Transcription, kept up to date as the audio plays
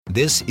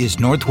This is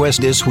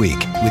Northwest This Week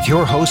with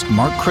your host,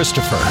 Mark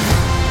Christopher.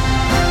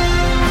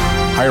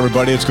 Hi,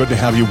 everybody. It's good to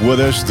have you with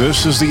us.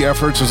 This is the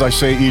efforts, as I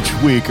say each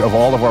week, of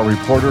all of our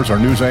reporters, our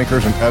news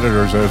anchors, and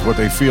editors as what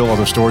they feel are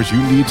the stories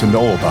you need to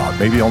know about.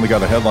 Maybe you only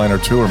got a headline or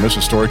two or miss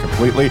a story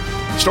completely.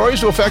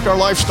 Stories to affect our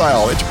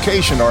lifestyle,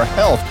 education, our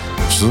health.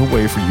 This is a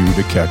way for you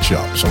to catch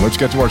up. So let's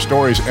get to our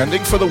stories,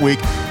 ending for the week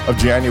of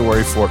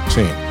January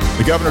 14th.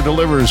 The governor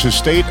delivers his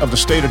State of the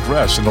State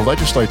address, and the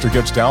legislature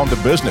gets down to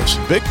business.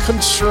 Big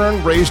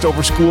concern raised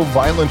over school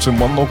violence in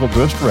one local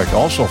district.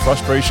 Also,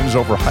 frustrations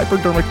over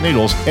hypodermic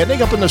needles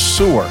ending up in the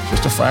sewer.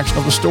 Just a fraction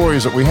of the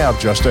stories that we have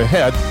just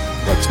ahead.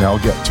 Let's now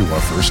get to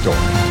our first story.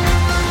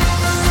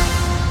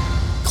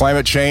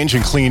 Climate change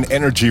and clean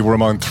energy were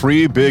among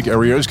three big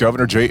areas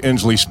Governor Jay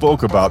Inslee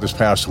spoke about this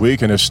past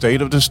week in his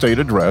State of the State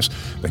address.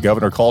 The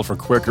governor called for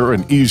quicker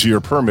and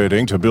easier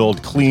permitting to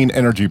build clean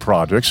energy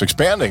projects,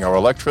 expanding our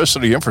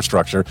electricity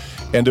infrastructure,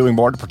 and doing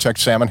more to protect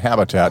salmon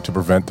habitat to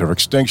prevent their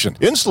extinction.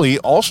 Inslee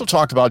also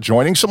talked about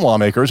joining some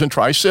lawmakers in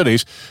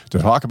Tri-Cities to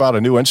talk about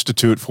a new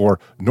institute for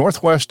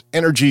Northwest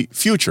Energy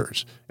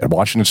Futures at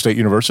Washington State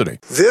University.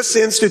 This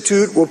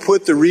institute will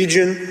put the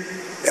region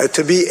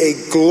to be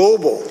a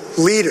global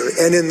leader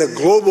and in the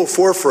global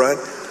forefront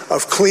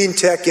of clean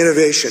tech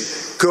innovation.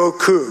 Go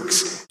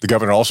Cougs. The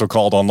governor also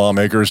called on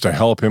lawmakers to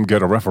help him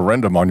get a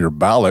referendum on your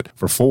ballot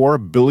for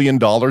 $4 billion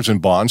in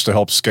bonds to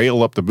help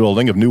scale up the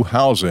building of new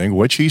housing,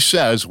 which he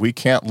says we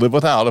can't live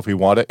without if we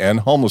want to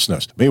end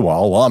homelessness.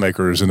 Meanwhile,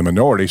 lawmakers in the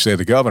minority say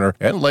the governor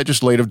and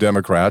legislative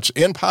Democrats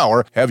in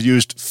power have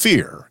used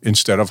fear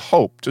instead of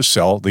hope to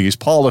sell these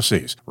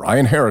policies.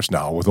 Ryan Harris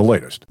now with the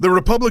latest. The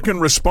Republican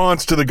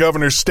response to the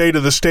governor's State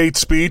of the State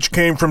speech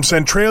came from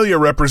Centralia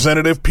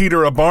Representative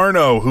Peter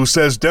Abarno, who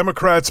says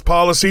Democrats'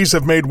 policies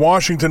have made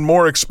Washington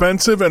more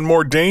expensive and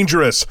more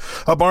dangerous.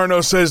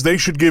 Abarno says they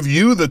should give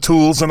you the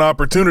tools and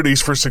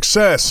opportunities for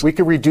success. We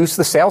could reduce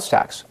the sales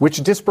tax, which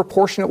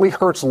disproportionately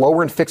hurts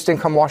lower and fixed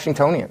income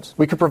Washingtonians.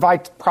 We could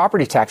provide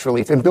property tax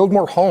relief and build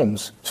more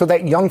homes so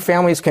that young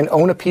families can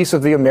own a piece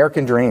of the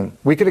American dream.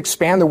 We could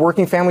expand the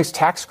working families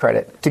tax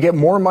credit to get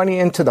more money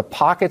into the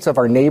pockets of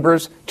our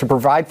neighbors to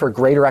provide for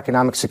greater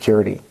economic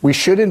security. We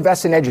should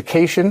invest in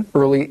education,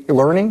 early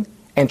learning,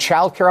 and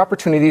child care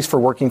opportunities for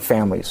working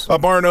families.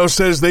 Abarno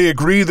says they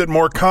agree that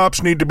more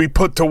cops need to be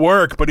put to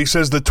work, but he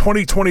says the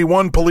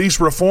 2021 police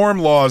reform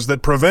laws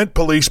that prevent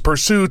police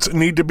pursuits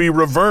need to be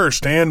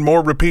reversed and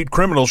more repeat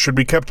criminals should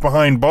be kept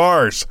behind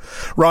bars.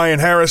 Ryan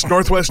Harris,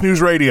 Northwest News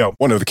Radio.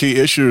 One of the key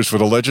issues for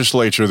the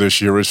legislature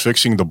this year is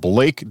fixing the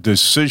Blake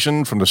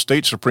decision from the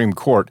state Supreme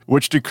Court,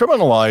 which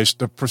decriminalized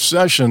the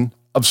possession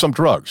of some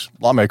drugs.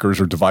 Lawmakers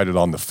are divided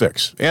on the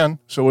fix, and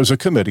so is a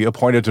committee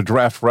appointed to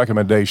draft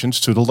recommendations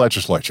to the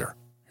legislature.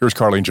 Here's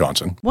Carlene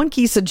Johnson. One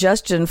key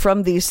suggestion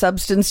from the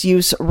Substance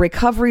Use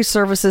Recovery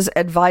Services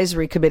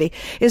Advisory Committee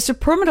is to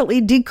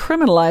permanently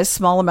decriminalize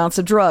small amounts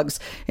of drugs,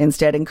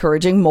 instead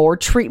encouraging more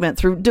treatment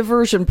through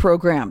diversion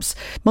programs.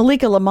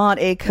 Malika Lamont,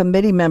 a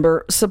committee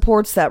member,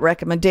 supports that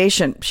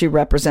recommendation. She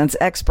represents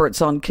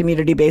experts on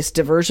community-based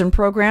diversion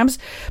programs,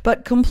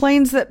 but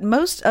complains that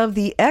most of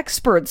the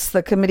experts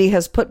the committee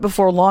has put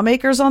before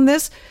lawmakers on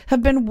this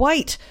have been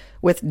white,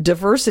 with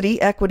diversity,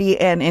 equity,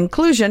 and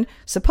inclusion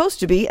supposed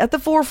to be at the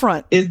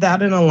forefront. Is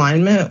that in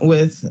alignment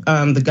with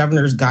the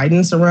governor's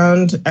guidance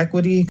around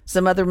equity?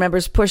 Some other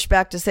members pushed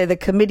back to say the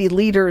committee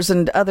leaders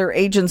and other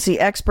agency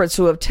experts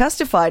who have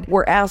testified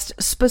were asked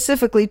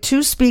specifically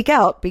to speak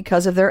out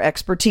because of their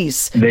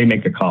expertise. They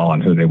make the call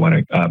on who they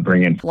want to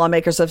bring in.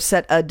 Lawmakers have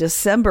set a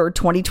December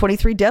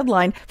 2023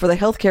 deadline for the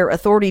Healthcare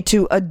Authority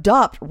to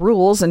adopt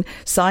rules and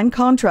sign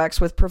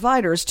contracts with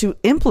providers to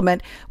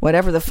implement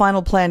whatever the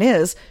final plan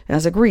is,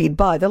 as agreed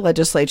by the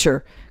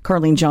legislature.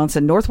 Carlene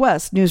Johnson,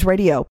 Northwest News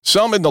Radio.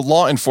 Some in the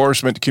law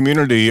enforcement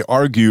community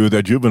argue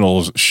that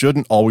juveniles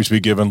shouldn't always be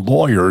given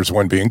lawyers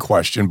when being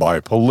questioned by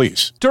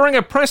police. During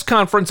a press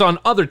conference on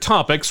other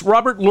topics,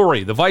 Robert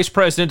Lurie, the vice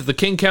president of the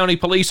King County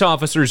Police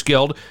Officers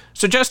Guild,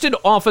 suggested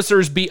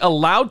officers be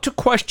allowed to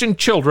question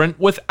children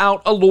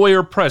without a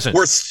lawyer present.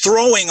 We're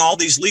throwing all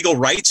these legal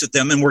rights at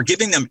them, and we're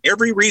giving them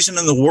every reason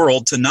in the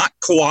world to not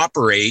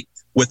cooperate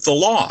with the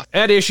law.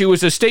 At issue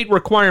is a state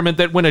requirement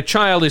that when a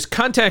child is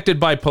contacted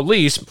by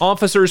police,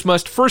 officers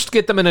must first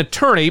get them an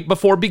attorney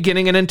before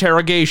beginning an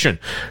interrogation.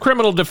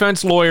 Criminal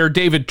defense lawyer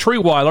David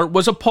Trewiler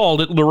was appalled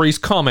at Lurie's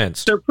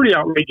comments. They're pretty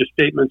outrageous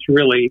statements,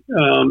 really,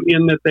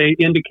 in that they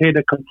indicate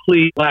a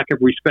complete lack of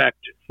respect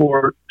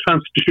for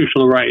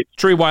constitutional rights.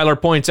 Trewiler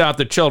points out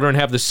that children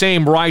have the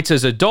same rights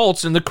as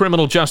adults in the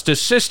criminal justice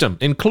system,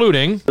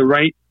 including the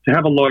right to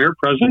have a lawyer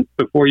present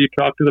before you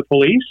talk to the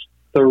police,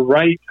 the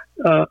right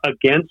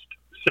against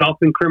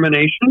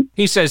self-incrimination.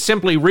 He says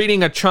simply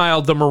reading a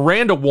child the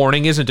Miranda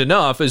warning isn't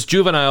enough, as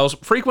juveniles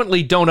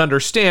frequently don't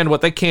understand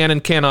what they can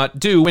and cannot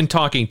do when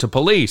talking to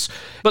police.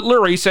 But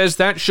Lurie says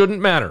that shouldn't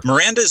matter.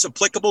 Miranda is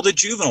applicable to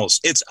juveniles.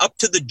 It's up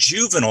to the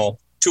juvenile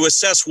to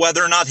assess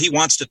whether or not he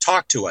wants to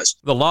talk to us.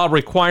 The law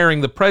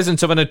requiring the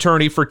presence of an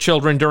attorney for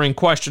children during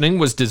questioning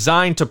was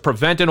designed to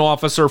prevent an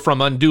officer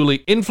from unduly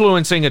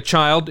influencing a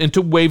child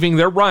into waiving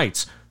their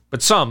rights.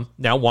 But some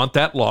now want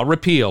that law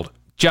repealed.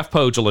 Jeff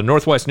Pogel,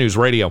 Northwest News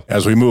Radio.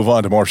 As we move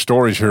on to more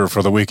stories here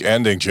for the week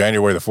ending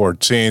January the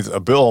 14th, a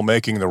bill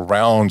making the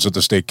rounds at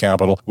the state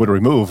capitol would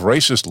remove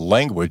racist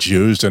language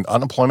used in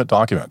unemployment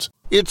documents.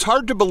 It's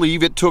hard to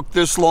believe it took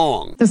this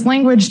long. This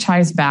language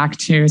ties back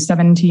to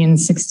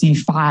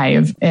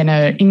 1765 in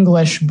an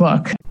English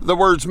book. The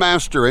words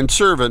master and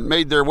servant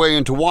made their way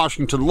into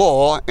Washington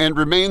law and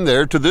remain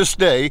there to this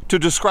day to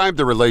describe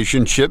the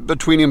relationship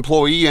between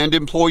employee and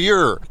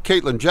employer.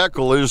 Caitlin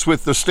Jekyll is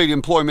with the State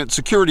Employment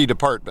Security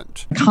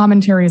Department.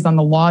 Commentaries on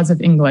the laws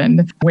of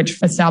England, which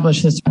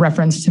established this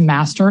reference to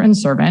master and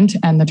servant,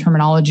 and the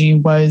terminology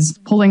was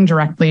pulling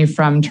directly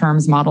from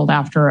terms modeled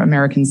after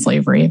American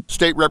slavery.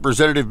 State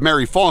Representative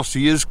Mary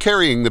Fossey is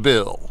carrying the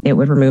bill. It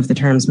would remove the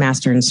terms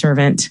master and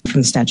servant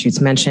from the statutes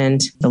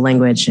mentioned. The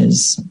language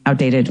is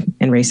outdated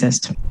and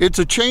racist. It's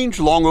a change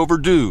long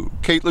overdue.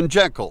 Caitlin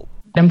Jekyll.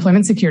 The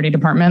Employment Security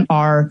Department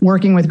are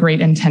working with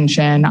great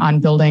intention on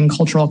building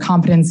cultural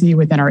competency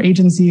within our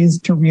agencies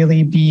to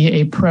really be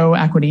a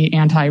pro-equity,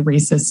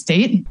 anti-racist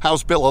state.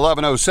 House Bill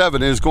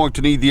 1107 is going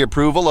to need the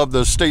approval of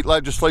the state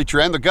legislature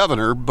and the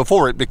governor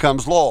before it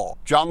becomes law.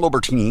 John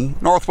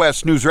Lobertini,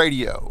 Northwest News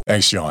Radio.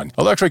 Thanks, John.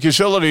 Electric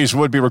utilities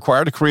would be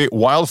required to create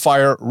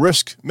wildfire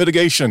risk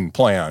mitigation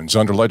plans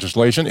under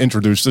legislation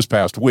introduced this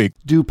past week.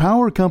 Do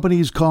power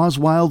companies cause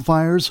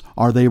wildfires?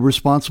 Are they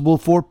responsible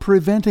for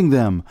preventing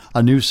them?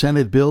 A new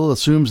Senate bill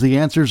assumes the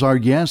answers are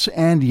yes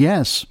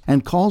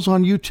and calls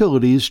on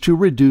utilities to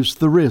reduce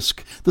the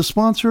risk. The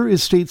sponsor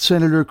is State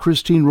Senator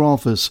Christine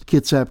Rolfes,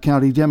 Kitsap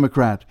County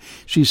Democrat.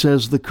 She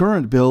says the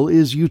current bill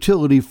is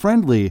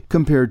utility-friendly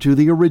compared to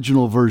the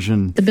original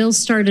version. The bill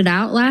started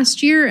out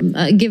last year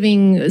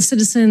giving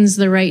citizens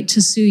the right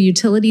to sue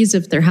utilities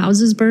if their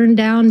houses burn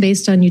down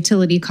based on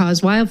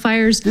utility-caused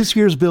wildfires. This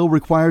year's bill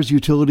requires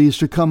utilities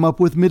to come up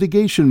with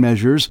mitigation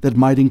measures that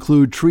might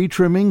include tree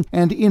trimming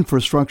and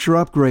infrastructure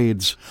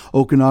upgrades.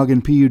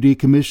 Okanagan PUD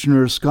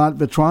Commissioner Scott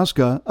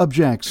Vetroska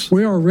objects.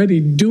 We're already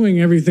doing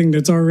everything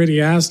that's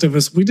already asked of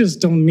us. We just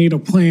don't need a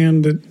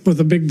plan with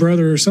a big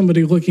brother or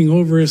somebody looking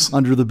over us.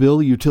 Under the bill,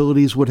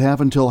 utilities would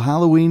have until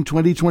Halloween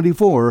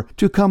 2024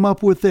 to come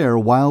up with their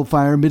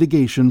wildfire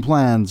mitigation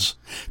plans.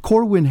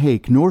 Corwin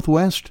Hake,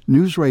 Northwest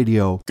News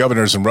Radio.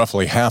 Governors in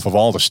roughly half of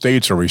all the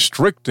states are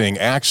restricting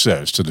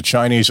access to the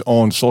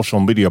Chinese-owned social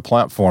media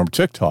platform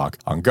TikTok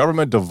on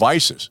government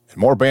devices. And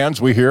more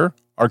bans, we hear,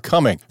 are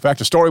coming. In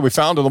fact, a story we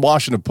found in the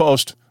Washington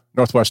Post,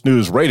 Northwest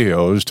News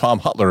Radio's Tom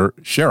Hutler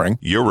sharing.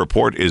 Your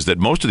report is that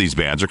most of these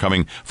bans are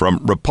coming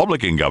from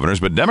Republican governors,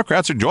 but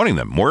Democrats are joining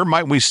them. Where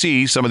might we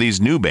see some of these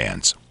new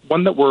bans?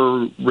 One that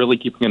we're really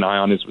keeping an eye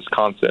on is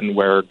Wisconsin,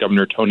 where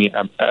Governor Tony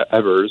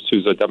Evers,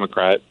 who's a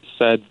Democrat,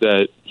 said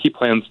that he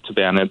plans to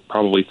ban it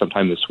probably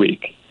sometime this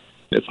week.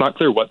 It's not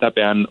clear what that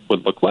ban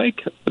would look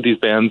like. These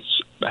bans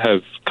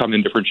have come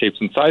in different shapes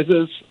and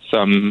sizes.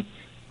 Some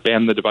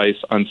ban the device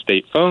on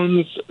state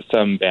phones,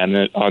 some ban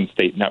it on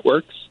state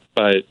networks,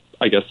 but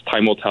I guess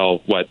time will tell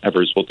what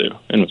Evers will do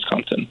in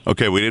Wisconsin.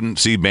 Okay, we didn't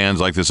see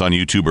bans like this on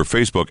YouTube or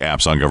Facebook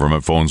apps on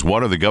government phones.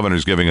 What are the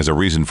governors giving as a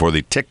reason for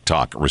the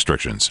TikTok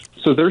restrictions?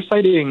 So they're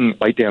citing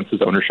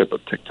ByteDance's ownership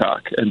of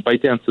TikTok, and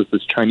ByteDance is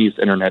this Chinese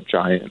internet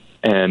giant,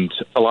 and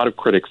a lot of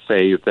critics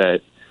say that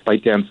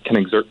ByteDance can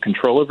exert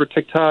control over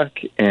TikTok,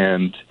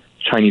 and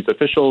Chinese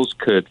officials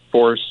could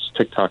force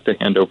TikTok to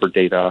hand over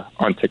data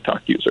on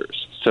TikTok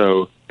users.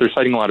 So they're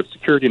citing a lot of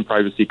security and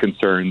privacy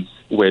concerns,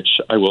 which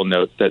I will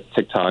note that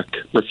TikTok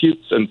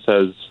refutes and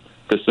says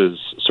this is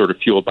sort of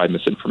fueled by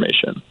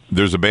misinformation.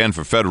 There's a ban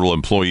for federal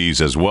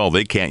employees as well.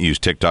 They can't use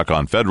TikTok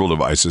on federal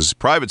devices.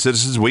 Private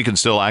citizens, we can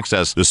still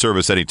access the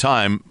service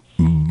anytime.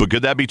 But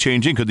could that be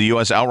changing? Could the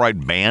U.S.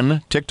 outright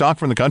ban TikTok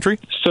from the country?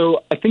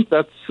 So I think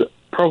that's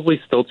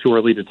probably still too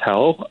early to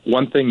tell.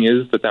 One thing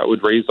is that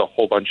would raise a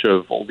whole bunch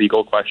of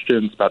legal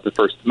questions about the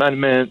First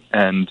Amendment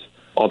and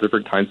all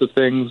different kinds of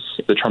things.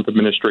 The Trump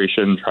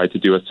administration tried to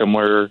do a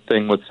similar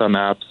thing with some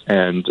apps,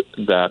 and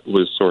that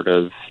was sort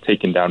of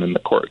taken down in the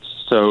courts.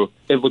 So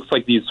it looks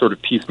like these sort of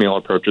piecemeal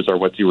approaches are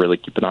what you really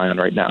keep an eye on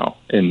right now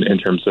in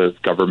terms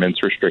of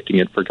governments restricting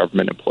it for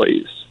government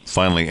employees.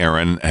 Finally,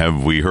 Aaron,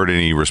 have we heard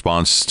any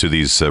response to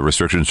these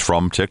restrictions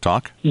from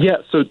TikTok? Yeah,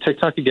 so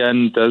TikTok,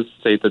 again, does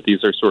say that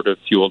these are sort of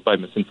fueled by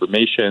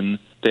misinformation.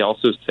 They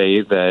also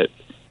say that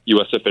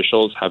U.S.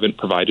 officials haven't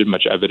provided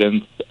much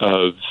evidence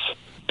of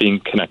being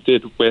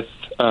connected with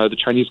the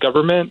Chinese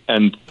government,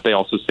 and they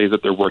also say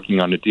that they're working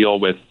on a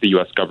deal with the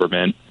U.S.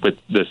 government with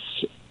this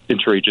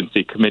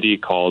interagency committee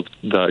called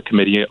the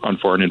Committee on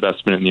Foreign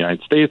Investment in the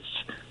United States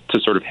to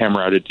sort of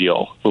hammer out a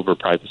deal over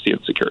privacy and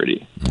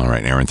security. All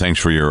right, Aaron, thanks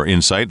for your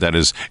insight. That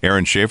is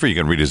Aaron Schaefer. You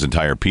can read his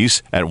entire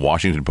piece at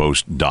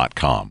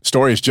WashingtonPost.com.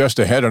 Stories just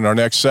ahead in our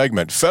next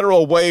segment.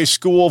 Federal way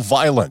school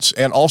violence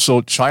and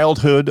also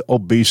childhood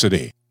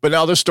obesity. But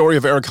now this story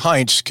of Eric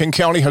Heinz. King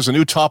County has a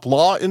new top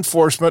law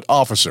enforcement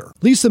officer.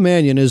 Lisa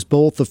Mannion is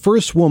both the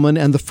first woman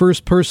and the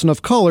first person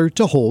of color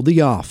to hold the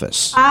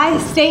office. I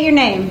state your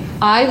name.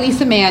 I,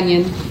 Lisa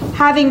Mannion,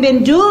 having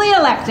been duly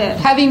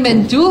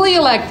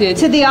elected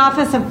to the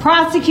office of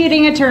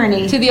prosecuting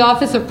attorney.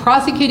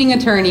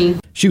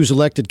 She was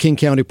elected King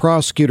County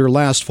prosecutor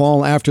last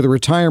fall after the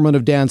retirement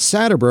of Dan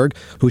Satterberg,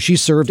 who she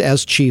served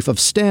as chief of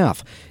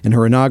staff. In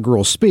her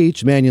inaugural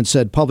speech, Mannion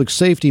said public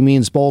safety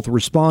means both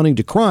responding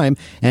to crime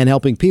and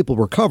helping people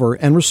recover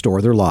and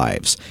restore their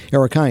lives.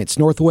 Eric Heinz,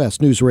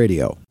 Northwest News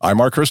Radio. I'm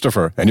Mark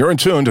Christopher, and you're in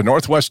tune to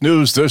Northwest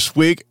News This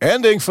Week,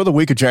 ending for the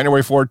week of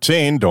January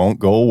 14. Don't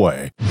go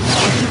away.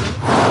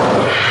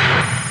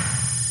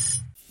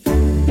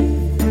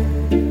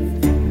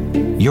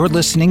 You're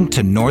listening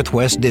to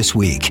Northwest This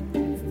Week.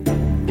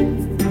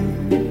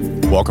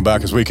 Welcome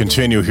back as we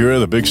continue here,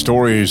 the big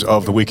stories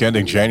of the week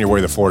ending January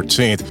the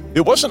 14th.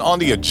 It wasn't on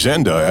the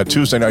agenda at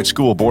Tuesday night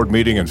school board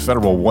meeting in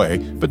Federal Way,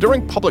 but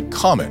during public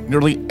comment,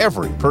 nearly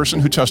every person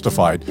who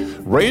testified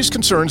raised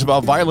concerns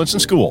about violence in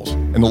schools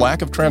and the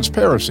lack of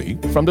transparency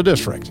from the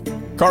district.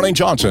 Carlene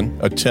Johnson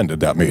attended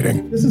that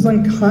meeting. This is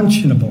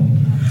unconscionable.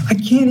 I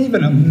can't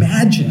even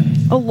imagine.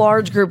 A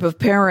large group of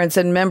parents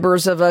and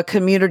members of a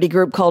community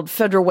group called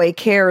Federal Way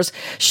Cares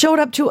showed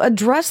up to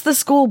address the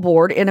school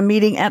board in a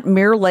meeting at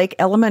Mirror Lake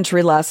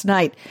Elementary last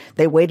night.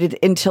 They waited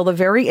until the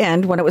very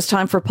end, when it was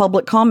time for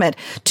public comment,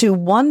 to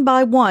one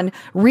by one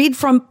read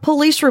from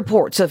police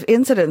reports of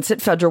incidents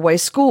at Federal Way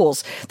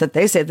schools that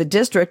they say the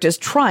district is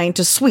trying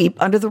to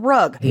sweep under the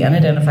rug. The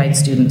unidentified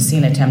student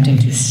seen attempting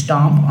to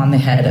stomp on the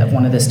head of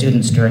one of the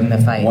students during the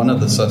fight. One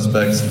of the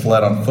suspects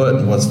fled on foot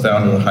and was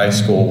found at a high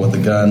school with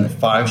a gun.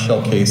 5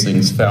 shell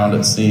casings found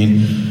at scene.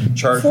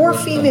 4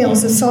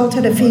 females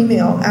assaulted a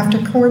female after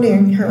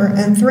cornering her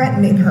and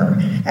threatening her,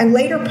 and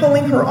later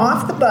pulling her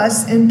off the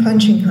bus and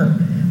punching her.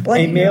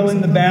 A male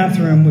in the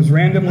bathroom was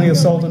randomly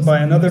assaulted by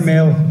another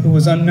male who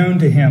was unknown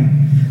to him.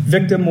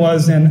 Victim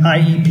was an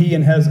IEP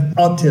and has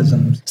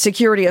autism.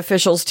 Security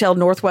officials tell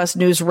Northwest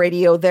News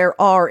Radio there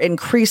are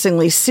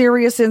increasingly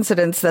serious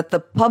incidents that the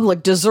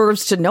public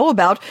deserves to know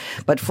about,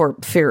 but for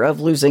fear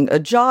of losing a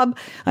job,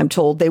 I'm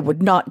told they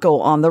would not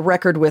go on the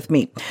record with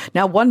me.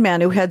 Now, one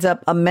man who heads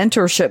up a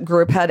mentorship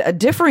group had a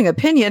differing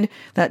opinion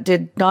that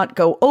did not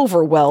go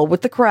over well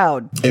with the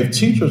crowd. If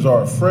teachers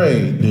are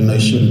afraid, then they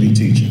shouldn't be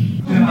teaching.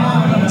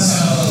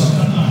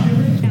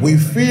 We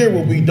fear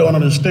what we don't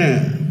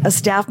understand. A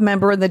staff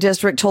member in the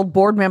district told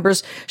board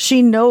members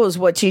she knows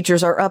what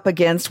teachers are up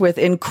against with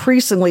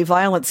increasingly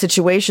violent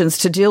situations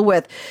to deal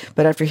with.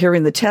 But after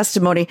hearing the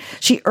testimony,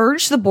 she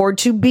urged the board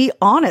to be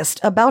honest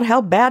about how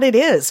bad it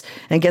is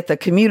and get the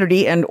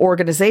community and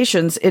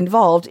organizations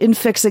involved in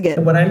fixing it.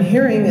 What I'm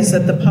hearing is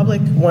that the public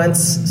wants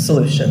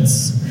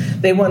solutions.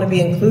 They want to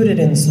be included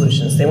in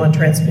solutions. They want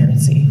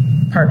transparency,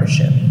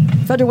 partnership.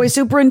 Federal Way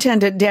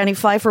Superintendent Danny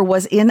Pfeiffer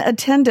was in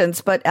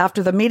attendance, but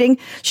after the meeting,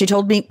 she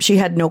told me she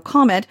had no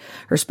comment.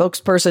 Her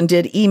spokesperson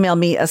did email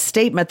me a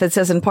statement that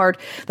says, in part,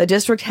 the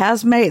district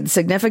has made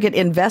significant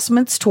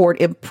investments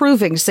toward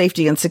improving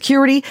safety and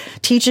security,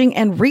 teaching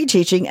and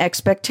reteaching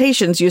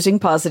expectations using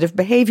positive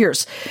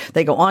behaviors.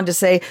 They go on to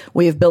say,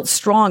 we have built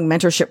strong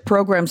mentorship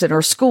programs in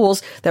our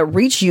schools that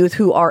reach youth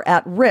who are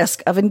at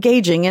risk of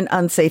engaging in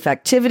unsafe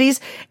activities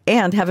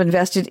and have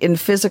invested in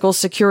physical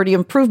security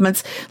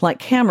improvements like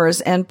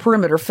cameras and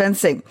perimeter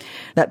fencing.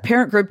 That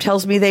parent group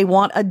tells me they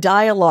want a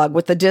dialogue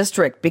with the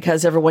district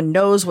because everyone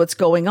knows what's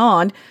going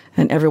on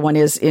and everyone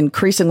is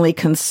increasingly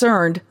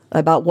concerned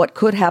about what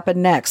could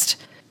happen next.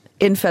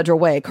 In Federal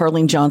Way,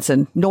 Carlene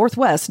Johnson,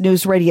 Northwest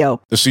News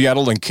Radio. The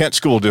Seattle and Kent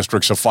school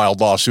districts have filed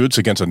lawsuits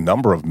against a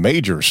number of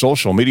major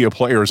social media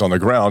players on the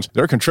grounds.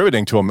 They're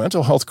contributing to a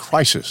mental health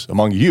crisis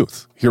among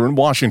youth here in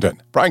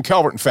Washington. Brian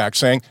Calvert, in fact,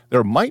 saying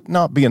there might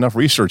not be enough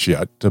research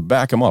yet to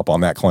back him up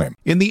on that claim.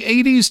 In the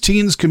 80s,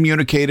 teens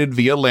communicated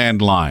via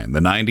landline.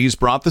 The 90s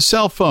brought the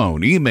cell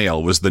phone.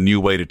 Email was the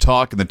new way to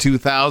talk. In the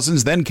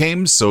 2000s, then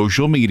came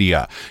social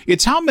media.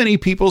 It's how many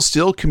people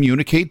still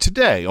communicate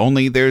today,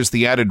 only there's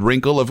the added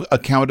wrinkle of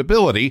accountability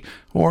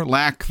or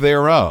lack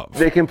thereof.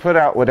 They can put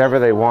out whatever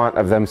they want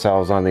of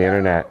themselves on the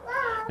internet,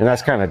 and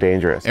that's kind of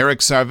dangerous. Eric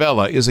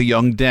Sarvella is a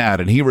young dad,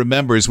 and he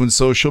remembers when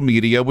social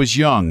media was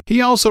young. He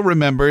also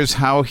remembers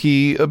how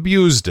he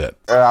abused it.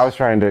 I was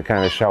trying to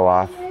kind of show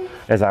off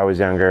as I was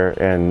younger,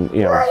 and,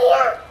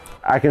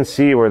 I can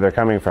see where they're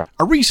coming from.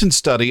 A recent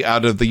study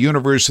out of the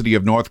University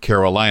of North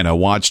Carolina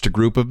watched a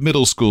group of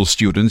middle school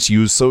students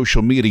use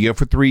social media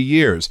for 3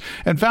 years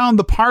and found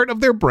the part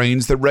of their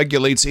brains that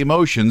regulates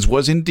emotions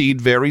was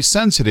indeed very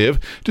sensitive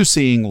to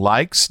seeing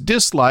likes,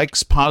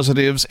 dislikes,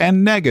 positives,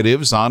 and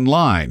negatives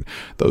online.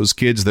 Those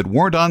kids that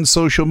weren't on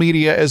social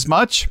media as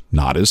much,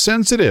 not as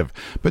sensitive.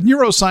 But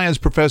neuroscience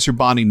professor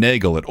Bonnie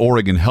Nagel at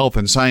Oregon Health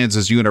and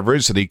Sciences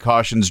University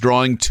cautions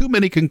drawing too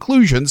many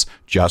conclusions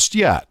just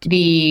yet.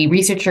 The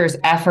researchers'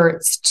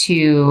 efforts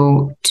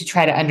to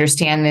try to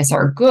understand this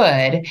are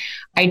good.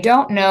 I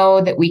don't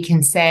know that we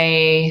can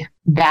say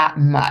that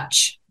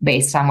much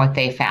based on what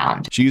they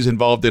found. She's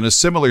involved in a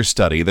similar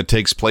study that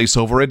takes place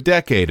over a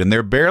decade, and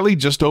they're barely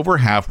just over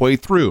halfway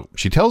through.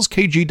 She tells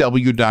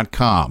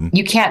KGW.com.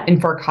 You can't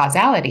infer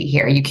causality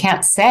here. You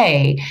can't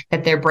say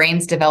that their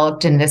brains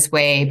developed in this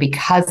way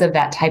because of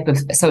that type of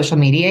social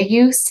media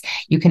use.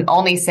 You can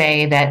only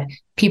say that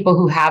people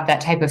who have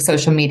that type of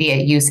social media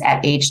use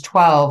at age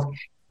 12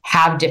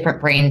 have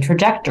different brain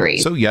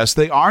trajectories. So yes,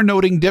 they are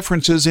noting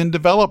differences in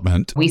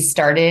development. We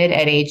started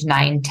at age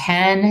 9,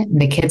 10.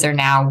 The kids are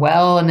now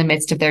well in the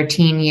midst of their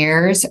teen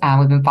years.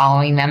 We've been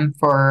following them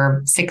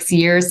for 6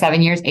 years,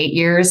 7 years, 8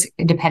 years,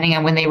 depending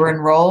on when they were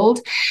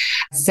enrolled.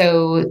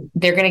 So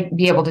they're going to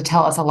be able to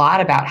tell us a lot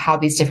about how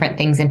these different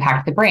things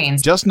impact the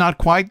brains. Just not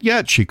quite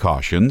yet, she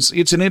cautions.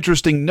 It's an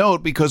interesting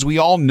note because we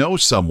all know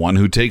someone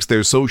who takes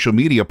their social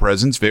media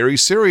presence very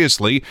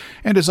seriously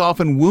and is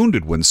often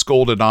wounded when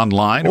scolded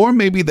online, or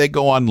maybe they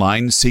go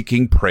online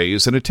seeking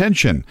praise and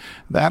attention.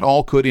 That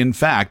all could, in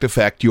fact,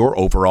 affect your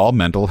overall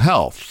mental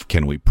health.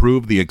 Can we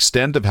prove the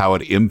extent of how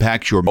it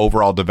impacts your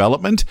overall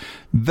development?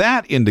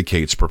 That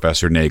indicates,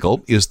 Professor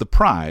Nagel, is the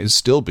prize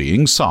still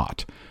being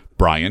sought.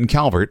 Brian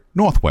Calvert,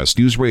 Northwest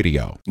News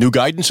Radio. New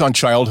guidance on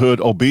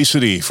childhood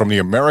obesity from the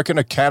American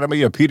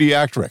Academy of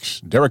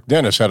Pediatrics. Derek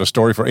Dennis had a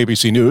story for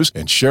ABC News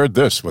and shared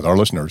this with our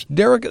listeners.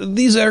 Derek,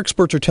 these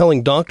experts are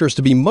telling doctors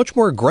to be much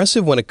more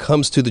aggressive when it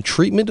comes to the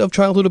treatment of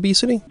childhood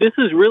obesity. This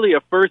is really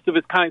a first of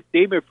its kind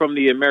statement from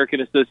the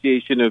American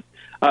Association of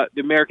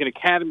the American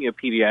Academy of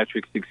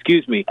Pediatrics,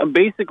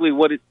 Basically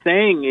what it's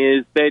saying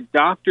is that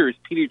doctors,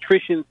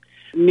 pediatricians,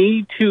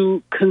 need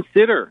to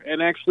consider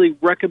and actually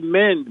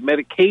recommend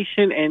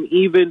medication and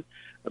even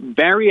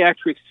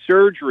bariatric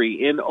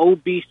surgery in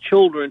obese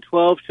children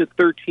 12 to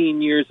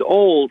 13 years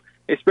old,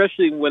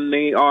 especially when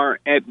they are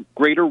at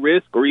greater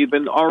risk or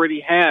even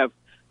already have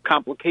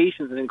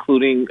complications,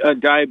 including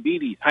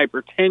diabetes,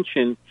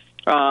 hypertension,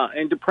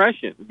 and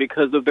depression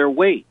because of their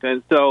weight.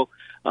 And so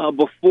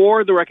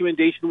before the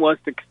recommendation was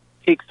to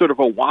take sort of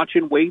a watch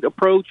and wait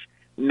approach,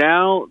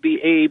 now the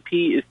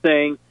AAP is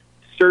saying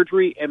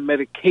surgery and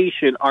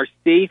medication are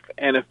safe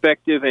and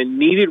effective and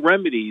needed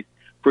remedies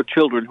for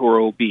children who are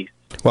obese.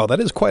 Well,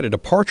 that is quite a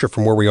departure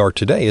from where we are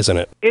today, isn't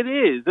it? It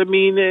is. I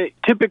mean,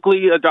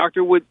 typically a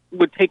doctor would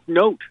take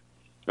note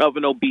of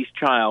an obese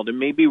child and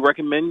maybe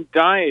recommend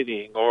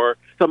dieting or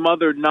some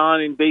other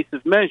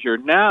non-invasive measure.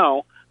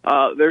 Now,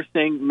 they're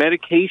saying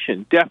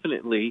medication,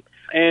 definitely,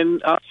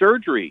 and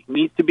surgery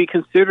needs to be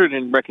considered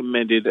and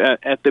recommended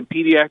at the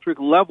pediatric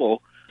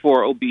level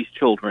for obese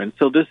children.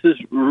 So this is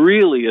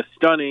really a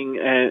stunning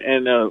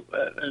and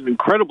an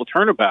incredible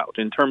turnabout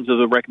in terms of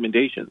the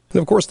recommendations. And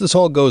of course, this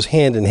all goes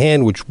hand in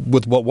hand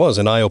with what was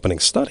an eye-opening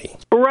study.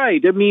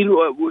 Right. I mean,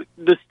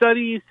 the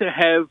studies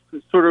have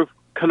sort of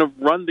kind of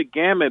run the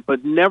gamut,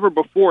 but never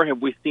before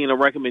have we seen a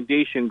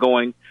recommendation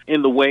going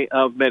in the way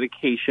of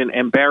medication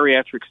and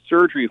bariatric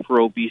surgery for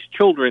obese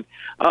children.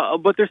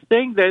 But they're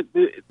saying that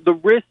the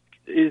risk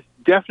is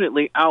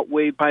definitely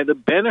outweighed by the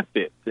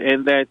benefits,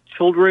 and that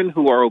children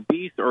who are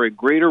obese are at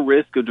greater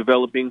risk of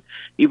developing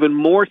even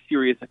more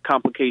serious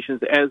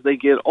complications as they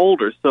get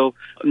older. So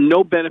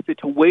no benefit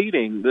to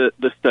waiting,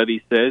 the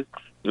study says,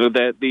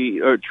 that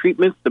the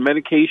treatments, the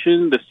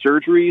medication, the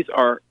surgeries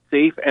are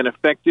safe and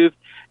effective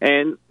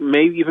and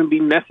may even be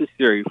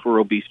necessary for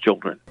obese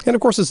children. And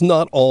of course, it's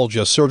not all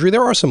just surgery.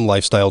 There are some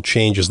lifestyle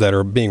changes that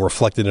are being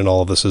reflected in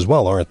all of this as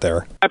well, aren't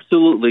there?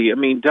 Absolutely. I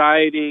mean,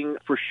 dieting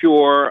for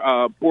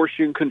sure,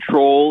 portion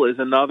control is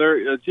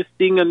another. Just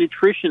seeing a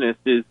nutritionist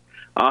is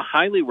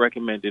highly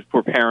recommended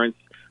for parents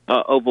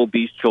of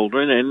obese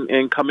children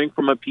and coming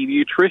from a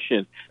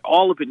pediatrician.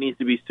 All of it needs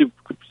to be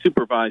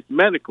supervised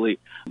medically.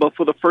 But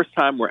for the first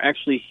time, we're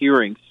actually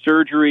hearing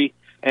surgery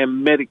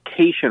and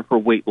medication for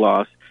weight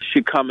loss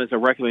should come as a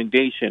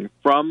recommendation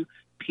from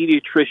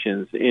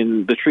pediatricians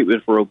in the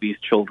treatment for obese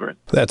children.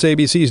 That's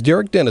ABC's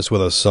Derek Dennis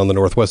with us on the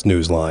Northwest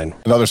Newsline.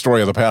 Another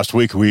story of the past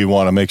week we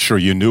want to make sure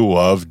you knew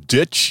of.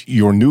 Ditch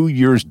your New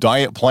Year's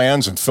diet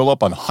plans and fill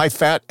up on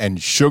high-fat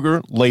and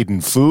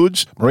sugar-laden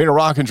foods. Marina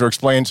Rockinger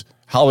explains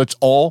how it's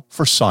all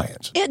for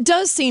science. It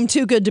does seem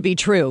too good to be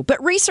true, but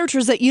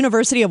researchers at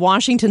University of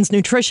Washington's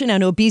Nutrition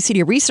and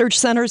Obesity Research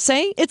Center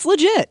say it's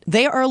legit.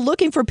 They are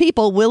looking for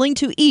people willing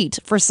to eat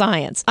for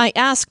science. I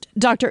asked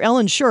Dr.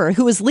 Ellen Schur,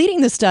 who is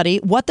leading the study,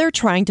 what they're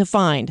trying to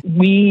find.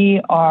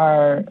 We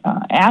are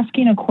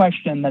asking a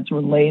question that's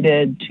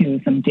related to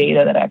some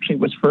data that actually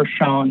was first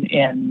shown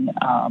in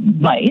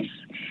mice.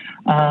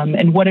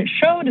 And what it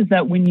showed is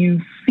that when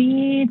you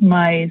feed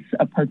mice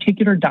a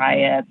particular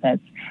diet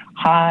that's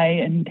high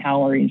in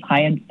calories,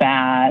 high in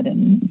fat,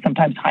 and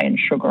sometimes high in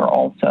sugar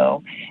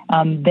also,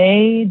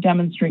 they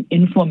demonstrate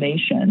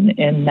inflammation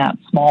in that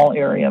small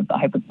area of the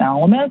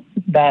hypothalamus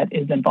that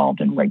is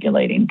involved in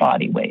regulating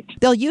body weight.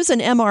 They'll use an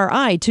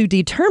MRI to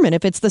determine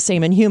if it's the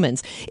same in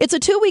humans. It's a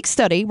 2-week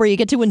study where you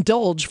get to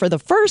indulge for the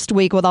first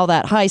week with all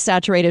that high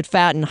saturated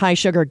fat and high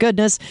sugar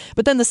goodness,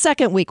 but then the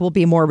second week will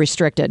be more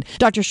restricted.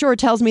 Dr. Schur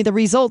tells me the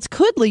results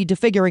could lead to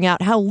figuring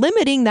out how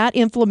limiting Blocking that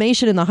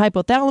inflammation in the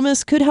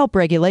hypothalamus could help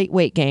regulate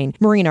weight gain.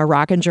 Marina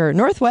Rockinger,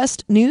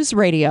 Northwest News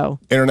Radio.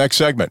 Internet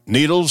segment,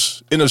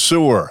 needles in a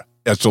sewer.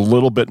 It's a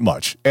little bit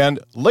much. And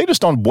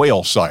latest on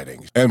whale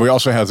sightings. And we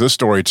also have this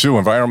story, too.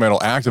 Environmental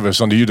activists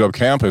on the UW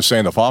campus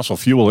saying the fossil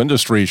fuel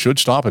industry should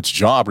stop its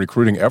job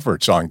recruiting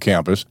efforts on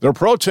campus. Their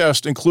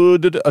protest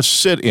included a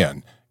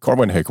sit-in.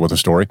 Corwin Hake with a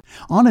story.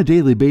 On a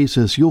daily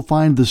basis, you'll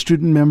find the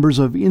student members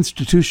of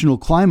Institutional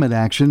Climate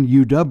Action,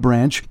 UW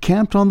branch,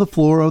 camped on the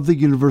floor of the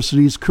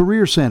university's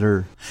Career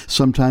Center,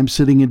 sometimes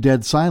sitting in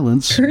dead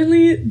silence.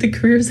 Currently, the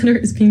Career Center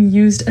is being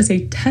used as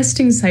a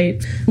testing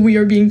site. We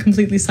are being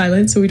completely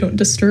silent so we don't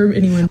disturb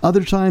anyone.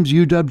 Other times,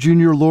 UW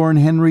junior Lauren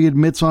Henry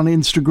admits on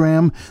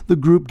Instagram the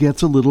group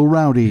gets a little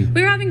rowdy.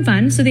 We were having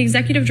fun, so the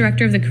executive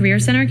director of the Career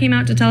Center came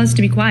out to tell us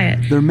to be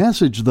quiet. Their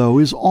message, though,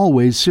 is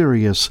always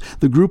serious.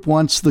 The group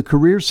wants the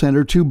Career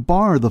Center to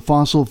bar the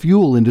fossil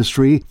fuel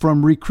industry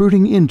from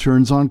recruiting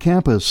interns on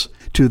campus.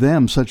 To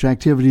them, such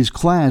activities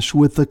clash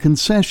with the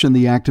concession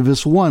the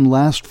activists won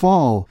last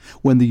fall,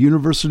 when the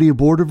University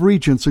Board of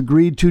Regents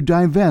agreed to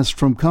divest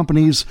from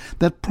companies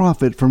that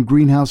profit from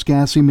greenhouse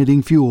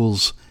gas-emitting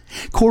fuels.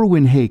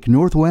 Corwin Hake,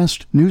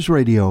 Northwest News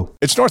Radio.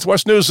 It's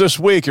Northwest News this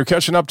week. You're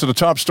catching up to the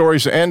top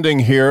stories ending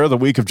here the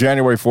week of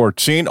January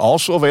 14.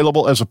 Also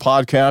available as a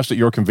podcast at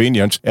your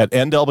convenience at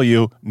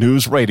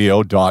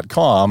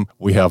nwnewsradio.com.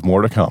 We have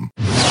more to come.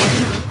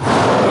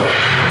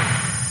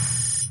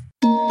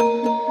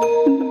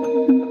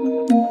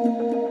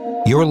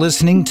 You're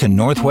listening to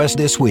Northwest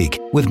This Week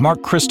with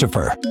Mark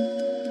Christopher.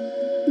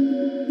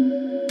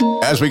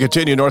 As we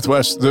continue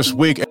Northwest This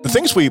Week, the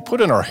things we put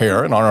in our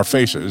hair and on our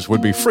faces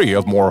would be free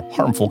of more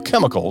harmful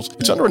chemicals.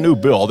 It's under a new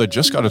bill that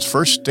just got its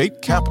first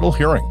state capitol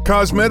hearing.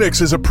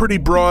 Cosmetics is a pretty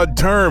broad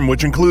term,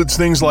 which includes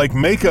things like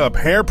makeup,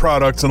 hair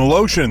products, and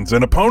lotions,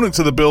 and opponents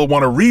of the bill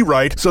want to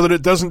rewrite so that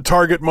it doesn't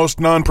target most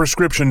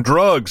non-prescription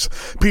drugs.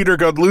 Peter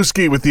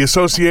Godlewski with the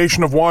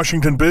Association of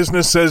Washington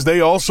Business says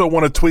they also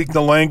want to tweak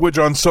the language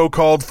on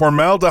so-called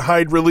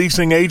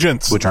formaldehyde-releasing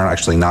agents, which are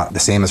actually not the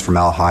same as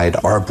formaldehyde,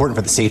 are important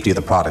for the safety of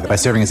the product by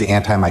serving as the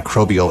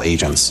antimicrobial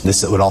agents.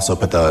 This would also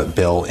put the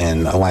bill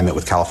in alignment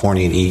with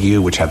California and EU,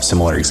 which have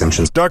similar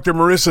exemptions. Dr.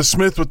 Marissa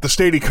Smith with the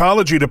State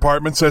Ecology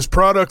Department says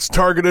products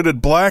targeted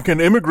at Black and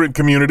immigrant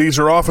communities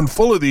are often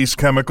full of these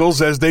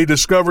chemicals, as they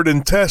discovered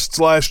in tests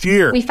last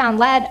year. We found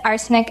lead,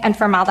 arsenic, and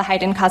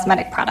formaldehyde in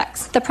cosmetic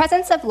products. The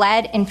presence of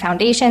lead in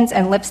foundations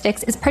and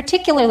lipsticks is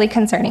particularly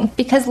concerning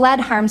because lead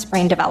harms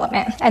brain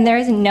development, and there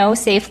is no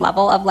safe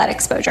level of lead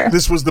exposure.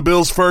 This was the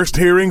bill's first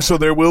hearing, so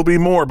there will be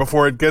more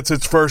before it gets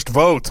its first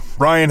vote.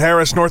 Ryan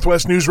Harris,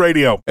 Northwest News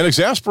Radio. An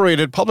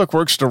exasperated public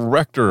works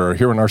director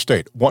here in our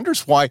state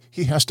wonders why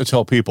he has to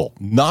tell people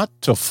not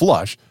to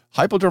flush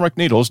hypodermic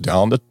needles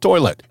down the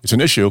toilet. It's an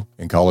issue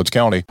in College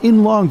County. In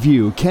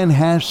Longview, Ken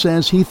Hash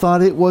says he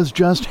thought it was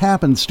just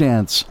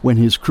happenstance when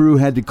his crew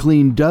had to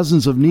clean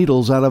dozens of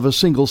needles out of a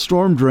single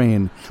storm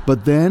drain.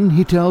 But then,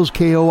 he tells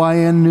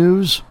KOIN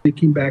News, they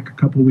came back a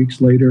couple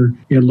weeks later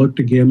and looked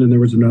again, and there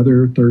was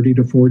another 30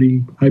 to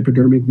 40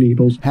 hypodermic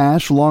needles.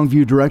 Hash,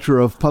 Longview Director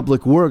of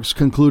Public Works,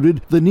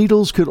 concluded the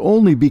needles could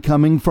only be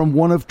coming from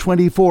one of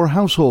 24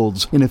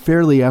 households in a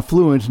fairly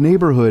affluent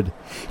neighborhood.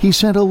 He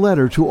sent a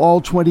letter to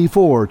all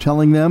 24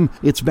 telling them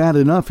it's bad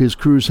enough his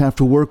crews have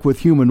to work with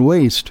human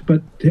waste.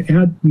 But to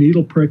add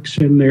needle pricks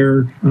in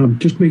there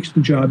just makes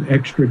the job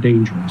extra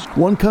dangerous.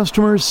 One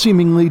customer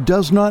seemingly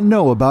does not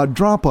know about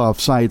drop-off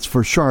sites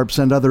for sharps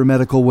and other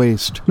medical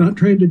waste. Not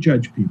trying to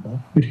judge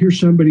people, but here's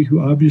somebody who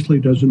obviously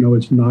doesn't know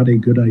it's not a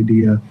good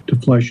idea to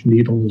flush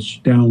needles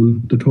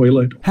down the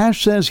toilet.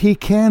 Hash says he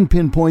can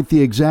pinpoint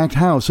the exact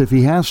house if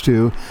he has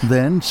to,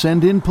 then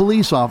send in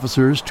police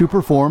officers to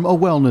perform a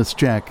wellness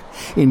check.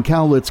 In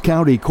Cowlitz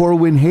County,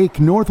 Corwin Hake,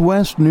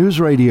 Northwest News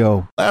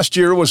Radio. Last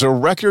year was a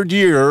record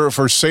year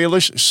for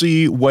Salish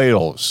Sea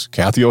whales.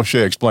 Kathy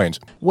O'Shea explains.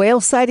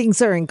 Whale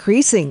sightings are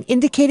increasing,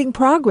 indicating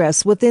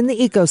progress within the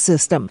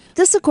ecosystem.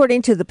 This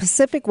according to the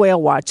Pacific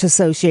Whale Watch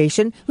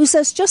Association, who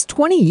says just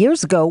 20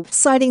 years ago,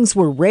 sightings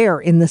were rare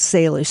in the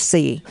Salish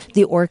Sea.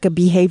 The Orca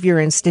Behavior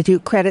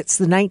Institute credits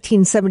the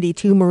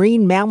 1972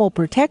 Marine Mammal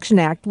Protection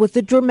Act with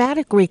the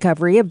dramatic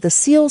recovery of the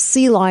seals,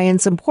 sea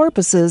lions, and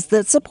porpoises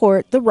that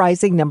support the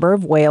rising number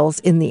of whales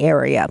in the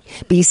area.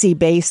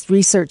 BC-based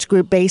research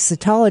group Base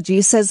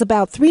Cetology says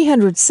about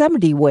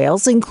 370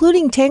 whales,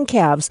 including 10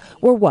 calves,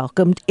 were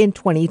welcomed in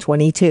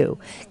 2022.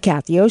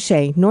 Kathy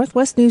O'Shea,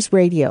 Northwest News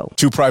Radio.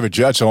 2 private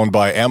jets owned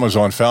by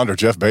Amazon founder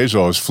Jeff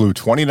Bezos flew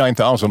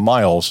 29,000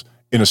 miles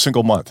in a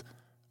single month,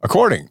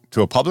 according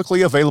to a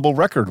publicly available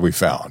record we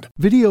found.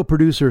 Video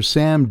producer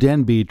Sam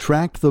Denby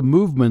tracked the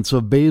movements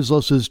of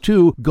Bezos'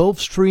 2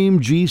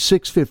 Gulfstream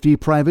G650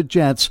 private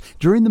jets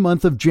during the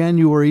month of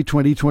January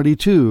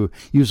 2022,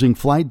 using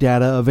flight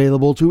data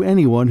available to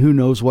anyone who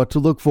knows what to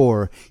look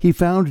for. He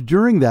found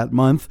during that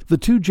month, the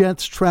 2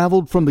 jets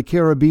traveled from the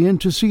Caribbean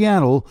to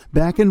Seattle,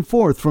 back and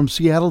forth from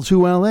Seattle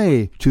to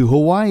LA, to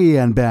Hawaii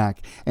and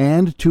back,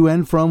 and to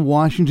and from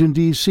Washington,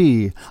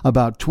 D.C.,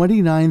 about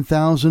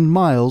 29,000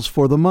 miles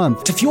for the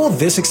month. fuel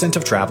this extent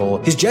of travel,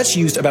 his jets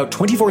used about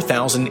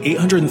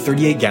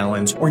 24,838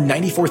 gallons, or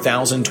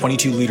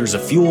 94,022 liters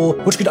of fuel,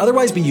 which could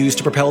otherwise be used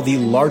to propel the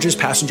largest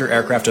passenger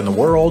aircraft in the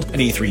world,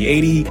 an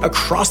A380,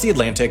 across the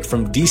Atlantic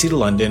from DC to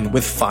London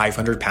with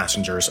 500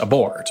 passengers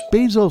aboard.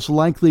 Bezos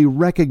likely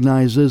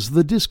recognizes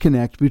the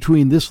disconnect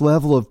between this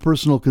level of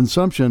personal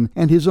consumption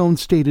and his own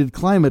stated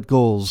climate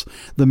goals.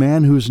 The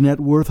man whose net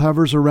worth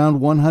hovers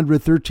around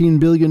 $113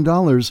 billion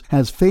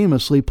has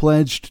famously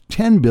pledged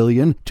 $10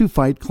 billion to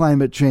fight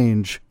climate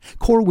change.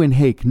 Corwin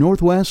Hake,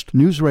 Northwest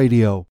News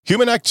Radio.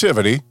 Human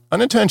activity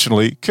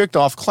unintentionally kicked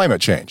off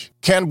climate change.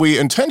 Can we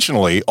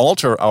intentionally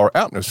alter our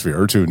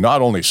atmosphere to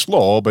not only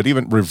slow, but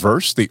even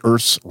reverse the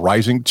Earth's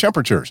rising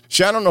temperatures?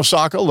 Shannon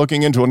Osaka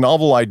looking into a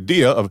novel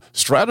idea of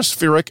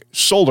stratospheric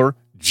solar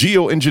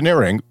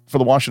geoengineering for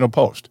the Washington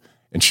Post,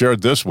 and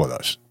shared this with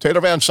us.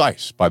 Taylor Van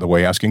Cise, by the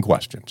way, asking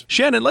questions.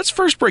 Shannon, let's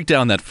first break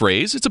down that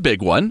phrase. It's a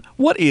big one.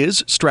 What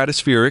is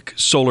stratospheric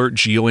solar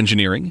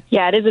geoengineering?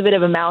 Yeah, it is a bit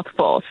of a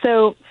mouthful.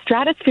 So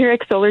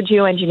stratospheric solar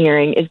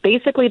geoengineering is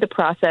basically the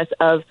process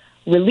of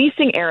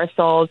releasing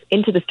aerosols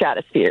into the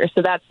stratosphere.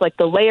 So that's like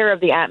the layer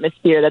of the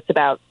atmosphere that's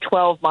about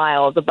 12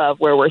 miles above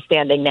where we're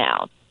standing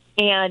now.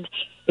 And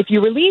if you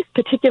release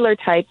particular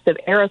types of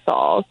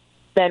aerosols,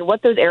 then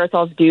what those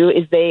aerosols do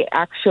is they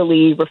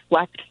actually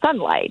reflect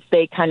sunlight.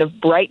 They kind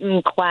of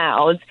brighten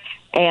clouds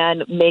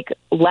and make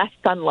less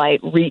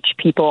sunlight reach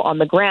people on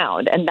the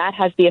ground. And that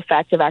has the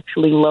effect of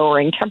actually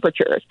lowering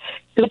temperatures.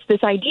 So it's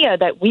this idea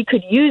that we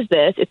could use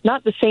this. It's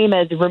not the same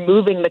as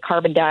removing the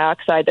carbon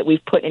dioxide that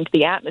we've put into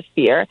the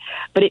atmosphere,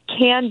 but it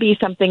can be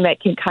something that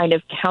can kind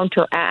of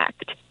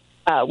counteract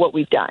what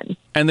we've done.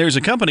 And there's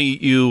a company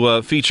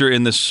you feature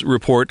in this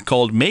report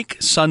called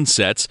Make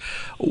Sunsets.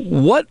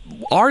 What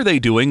are they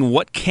doing?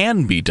 What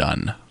can be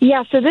done?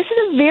 Yeah, so this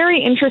is a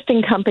very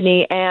interesting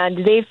company,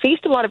 and they've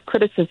faced a lot of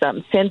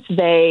criticism since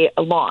they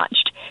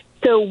launched.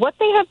 So what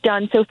they have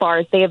done so far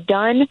is they have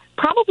done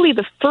probably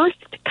the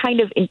first kind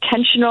of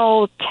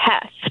intentional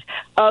test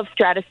of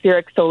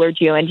stratospheric solar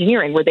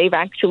geoengineering, where they've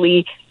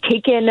actually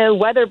taken a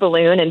weather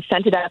balloon and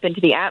sent it up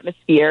into the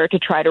atmosphere to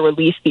try to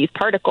release these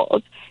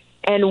particles.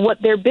 And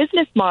what their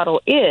business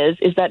model is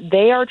that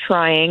they are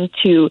trying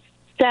to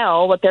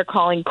sell what they're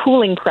calling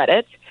cooling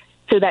credits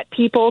so that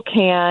people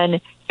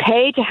can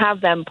pay to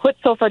have them put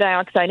sulfur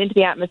dioxide into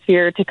the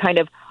atmosphere to kind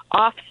of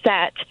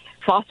offset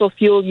fossil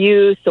fuel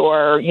use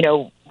or,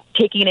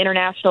 taking an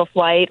international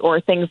flight or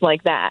things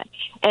like that.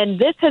 And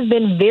this has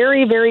been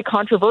very, very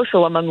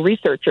controversial among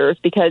researchers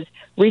because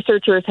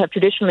researchers have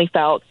traditionally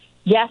felt,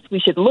 yes, we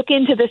should look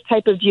into this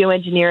type of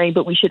geoengineering,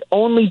 but we should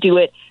only do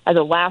it as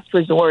a last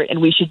resort,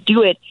 and we should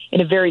do it in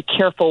a very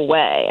careful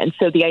way. And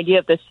so the idea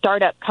of the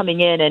startup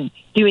coming in and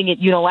doing it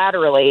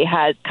unilaterally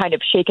has kind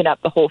of shaken up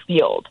the whole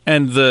field.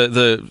 And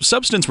the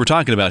substance we're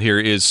talking about here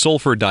is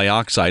sulfur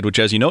dioxide, which,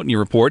 as you note in your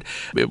report,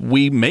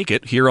 we make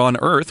it here on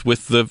Earth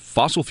with the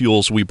fossil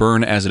fuels we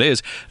burn as it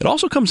is. It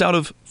also comes out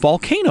of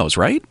volcanoes,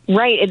 right?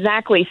 Right,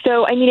 exactly.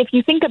 So, if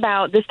you think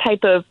about this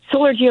type of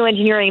solar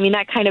geoengineering,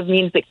 that kind of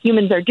means that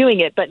humans are doing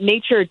it, but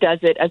nature does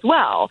it as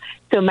well.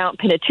 So Mount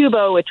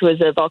Pinatubo, which was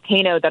a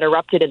volcano that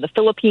erupted in the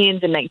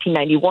Philippines in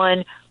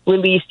 1991,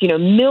 released,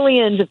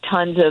 millions of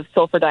tons of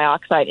sulfur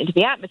dioxide into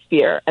the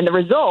atmosphere. And the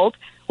result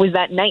was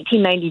that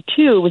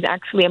 1992 was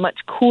actually a much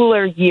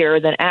cooler year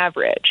than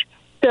average.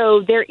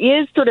 So there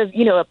is sort of,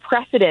 a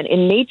precedent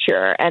in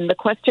nature. And the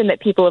question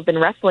that people have been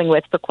wrestling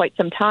with for quite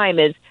some time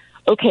is,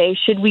 okay,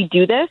 should we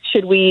do this?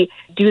 Should we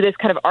do this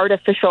kind of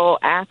artificial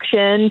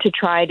action to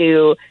try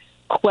to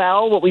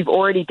quell what we've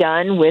already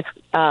done with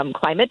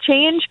climate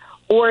change?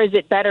 Or is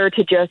it better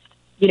to just,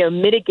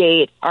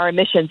 mitigate our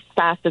emissions as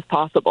fast as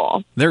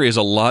possible? There is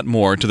a lot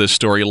more to this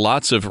story.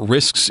 Lots of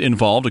risks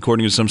involved,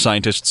 according to some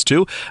scientists,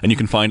 too. And you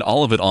can find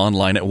all of it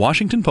online at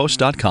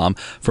WashingtonPost.com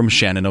from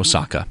Shannon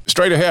Osaka.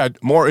 Straight ahead,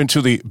 more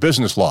into the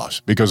business loss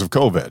because of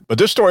COVID. But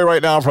this story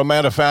right now from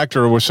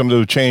Manufacturer with some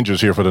new changes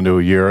here for the new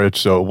year.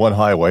 It's one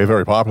highway, a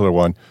very popular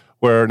one,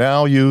 where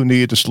now you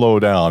need to slow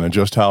down. And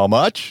just how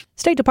much?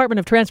 State Department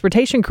of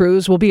Transportation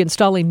crews will be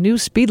installing new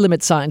speed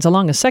limit signs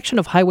along a section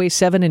of Highway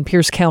 7 in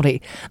Pierce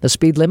County. The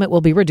speed limit will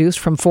be reduced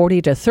from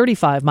 40 to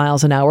 35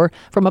 miles an hour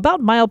from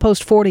about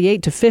milepost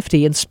 48 to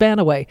 50 in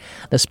Spanaway.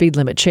 The speed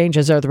limit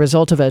changes are the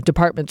result of a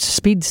department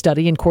speed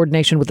study in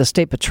coordination with the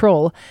State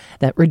Patrol.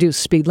 That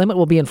reduced speed limit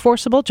will be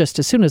enforceable just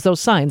as soon as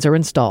those signs are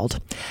installed.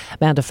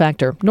 Amanda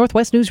Factor,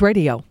 Northwest News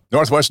Radio.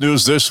 Northwest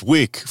News this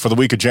week for the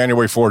week of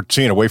January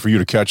 14, a way for you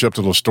to catch up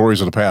to those stories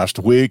of the past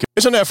week.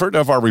 It's an effort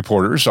of our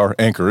reporters, our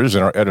anchors,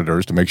 and our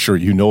editors to make sure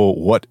you know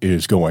what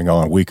is going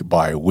on week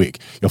by week.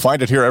 You'll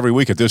find it here every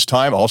week at this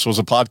time, also as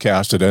a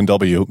podcast at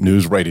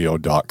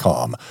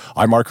nwnewsradio.com.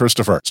 I'm Mark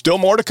Christopher. Still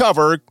more to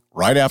cover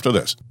right after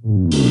this.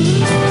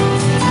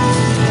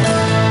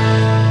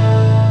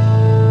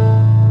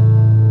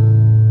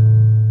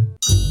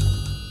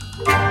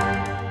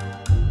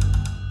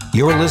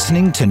 You're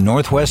listening to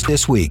Northwest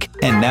This Week,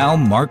 and now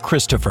Mark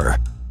Christopher.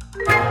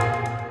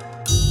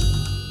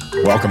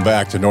 Welcome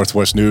back to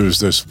Northwest News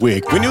this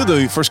week. We knew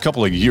the first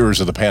couple of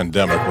years of the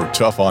pandemic were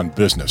tough on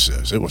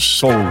businesses. It was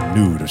so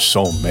new to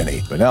so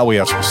many. But now we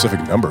have specific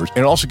numbers. And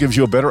it also gives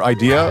you a better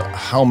idea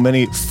how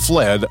many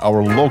fled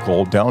our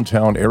local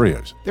downtown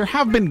areas. There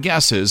have been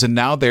guesses, and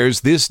now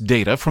there's this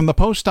data from the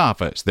post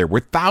office. There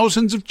were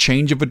thousands of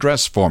change of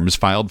address forms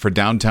filed for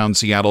downtown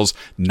Seattle's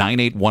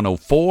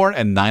 98104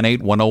 and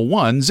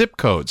 98101 zip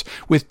codes,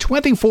 with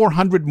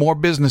 2,400 more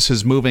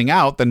businesses moving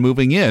out than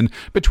moving in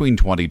between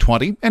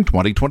 2020 and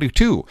 2022.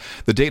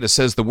 The data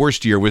says the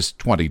worst year was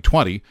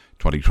 2020.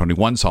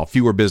 2021 saw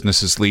fewer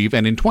businesses leave,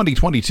 and in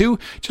 2022,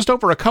 just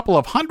over a couple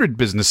of hundred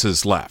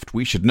businesses left.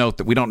 We should note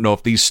that we don't know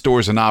if these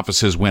stores and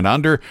offices went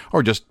under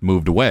or just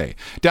moved away.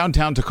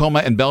 Downtown Tacoma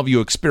and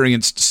Bellevue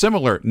experienced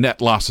similar net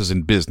losses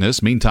in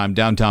business. Meantime,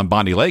 downtown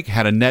Bonnie Lake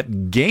had a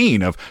net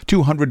gain of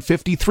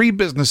 253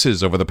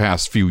 businesses over the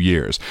past few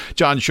years.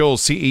 John Scholl,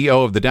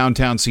 CEO of the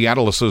Downtown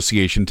Seattle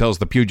Association, tells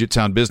the Puget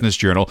Sound Business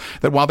Journal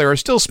that while there are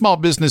still small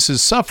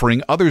businesses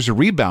suffering, others are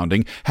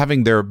rebounding,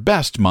 having their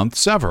best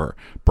months ever.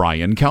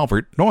 Brian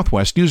Calvert,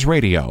 Northwest News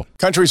Radio.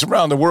 Countries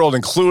around the world,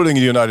 including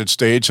the United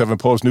States, have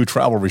imposed new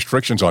travel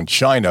restrictions on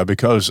China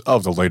because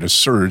of the latest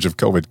surge of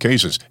COVID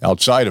cases.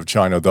 Outside of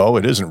China, though,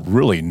 it isn't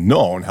really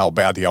known how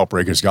bad the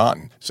outbreak has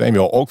gotten.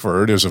 Samuel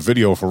Oakford is a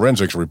video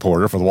forensics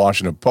reporter for the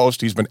Washington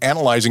Post. He's been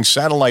analyzing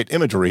satellite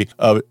imagery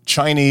of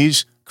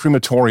Chinese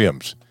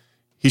crematoriums.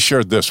 He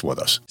shared this with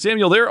us.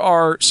 Samuel, there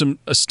are some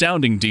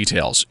astounding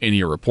details in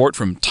your report,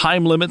 from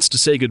time limits to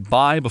say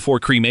goodbye before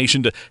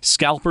cremation to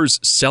scalpers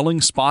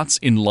selling spots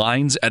in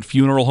lines at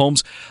funeral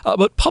homes.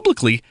 But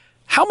publicly,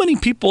 how many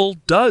people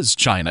does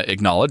China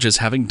acknowledge as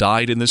having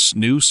died in this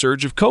new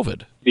surge of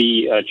COVID?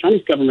 The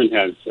Chinese government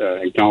has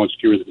acknowledged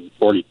fewer than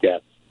 40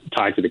 deaths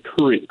tied to the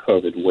current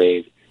COVID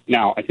wave.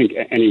 Now, I think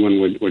anyone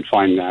would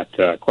find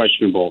that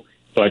questionable.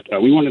 But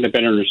we wanted to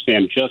better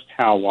understand just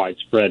how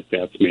widespread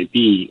deaths may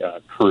be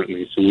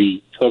currently. So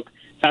we took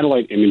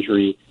satellite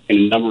imagery in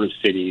a number of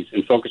cities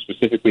and focused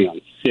specifically on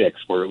 6,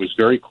 where it was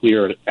very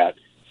clear at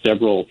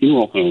several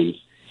funeral homes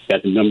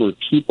that the number of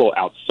people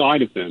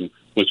outside of them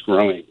was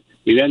growing.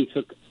 We then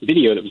took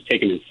video that was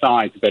taken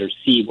inside to better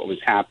see what was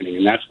happening,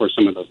 and that's where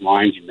some of those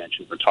lines you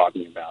mentioned were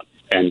talking about.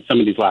 And some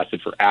of these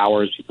lasted for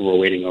hours. People were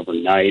waiting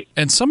overnight.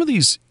 And some of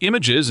these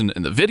images and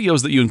the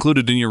videos that you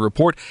included in your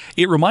report,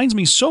 it reminds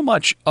me so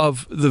much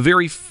of the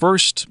very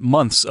first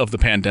months of the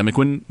pandemic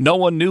when no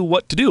one knew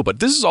what to do.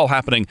 But this is all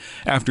happening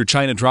after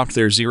China dropped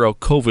their zero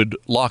COVID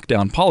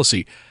lockdown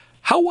policy.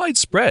 How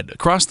widespread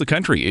across the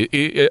country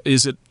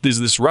is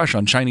this rush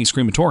on Chinese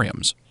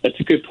crematoriums? That's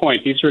a good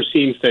point. These are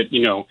scenes that,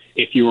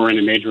 if you were in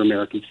a major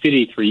American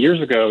city 3 years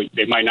ago,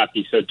 they might not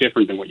be so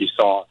different than what you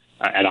saw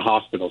at a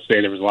hospital. Say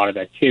there was a lot of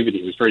activity.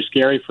 It was very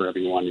scary for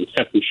everyone.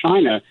 Except in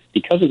China,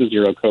 because of the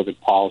zero COVID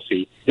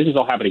policy, this is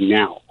all happening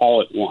now,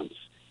 all at once.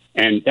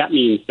 And that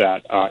means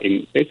that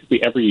in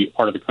basically every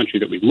part of the country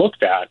that we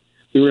looked at,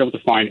 we were able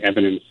to find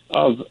evidence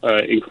of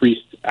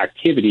increased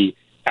activity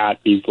at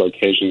these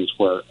locations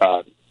where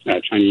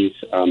Chinese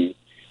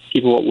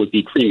people would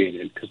be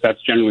cremated, because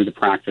that's generally the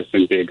practice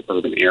in big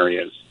urban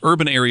areas.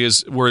 Urban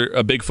areas were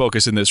a big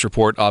focus in this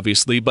report,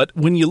 obviously. But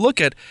when you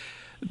look at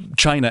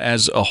China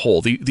as a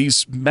whole,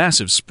 these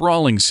massive,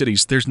 sprawling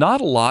cities, there's not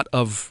a lot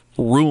of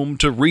room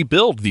to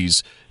rebuild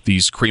these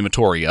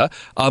crematoria.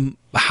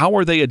 How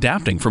are they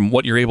adapting from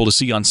what you're able to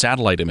see on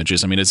satellite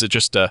images? I mean, is it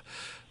just a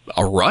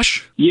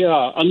rush?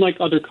 Yeah, unlike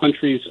other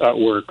countries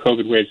where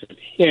COVID waves have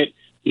hit,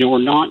 we're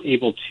not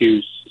able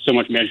to so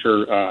much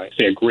measure,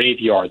 say, a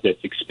graveyard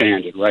that's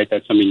expanded, right?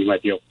 That's something you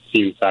might be able to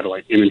see in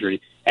satellite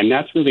imagery. And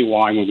that's really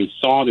why when we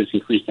saw this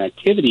increased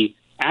activity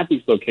at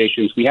these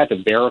locations, we had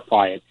to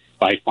verify it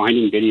by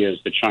finding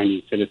videos that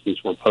Chinese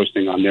citizens were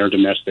posting on their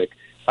domestic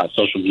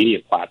social media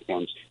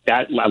platforms.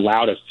 That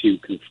allowed us to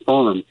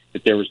confirm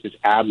that there was this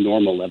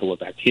abnormal level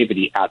of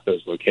activity at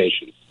those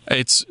locations.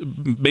 It's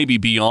maybe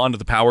beyond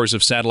the powers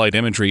of satellite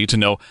imagery to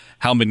know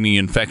how many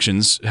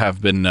infections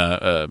have been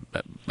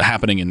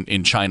happening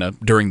in China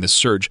during this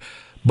surge.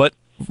 But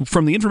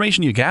from the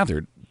information you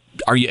gathered,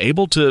 are you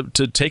able to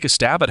take a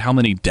stab at how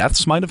many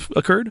deaths might have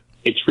occurred?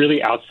 It's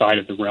really outside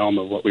of the realm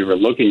of what we were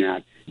looking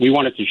at. We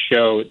wanted to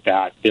show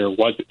that there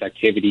was this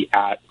activity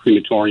at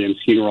crematoriums,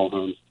 funeral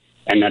homes,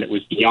 and that it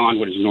was beyond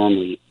what is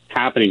normally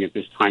happening at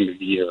this time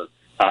of year.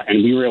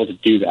 And we were able to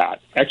do that.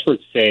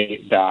 Experts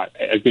say that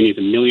as many as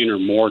 1 million or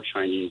more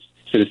Chinese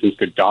citizens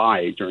could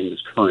die during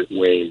this current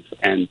wave,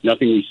 and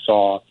nothing we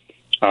saw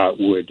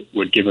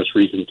would give us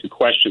reason to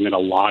question that a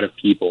lot of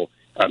people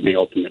may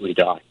ultimately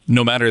die.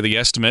 No matter the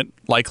estimate,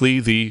 likely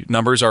the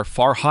numbers are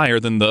far higher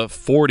than the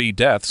 40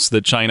 deaths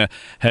that China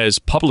has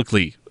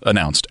publicly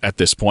announced at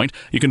this point.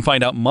 You can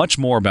find out much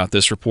more about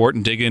this report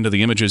and dig into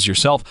the images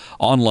yourself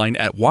online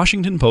at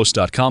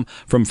WashingtonPost.com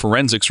from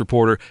forensics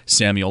reporter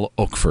Samuel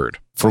Oakford.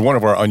 For one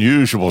of our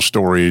unusual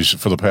stories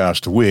for the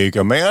past week,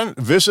 a man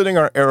visiting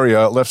our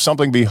area left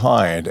something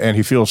behind, and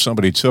he feels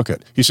somebody took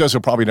it. He says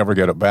he'll probably never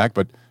get it back,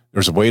 but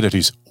there's a way that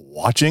he's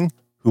watching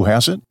who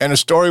has it. And a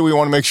story we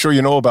want to make sure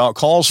you know about: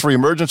 calls for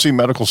emergency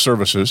medical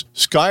services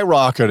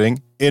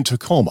skyrocketing in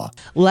Tacoma.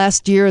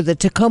 Last year, the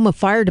Tacoma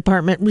Fire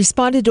Department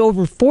responded to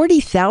over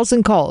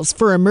 40,000 calls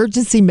for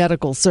emergency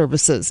medical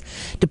services.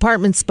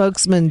 Department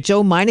spokesman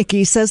Joe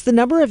Meineke says the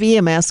number of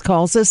EMS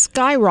calls has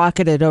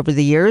skyrocketed over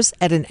the years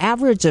at an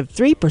average of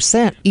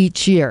 3%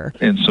 each year.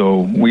 And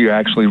so we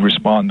actually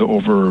respond to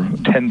over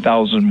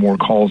 10,000 more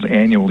calls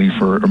annually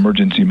for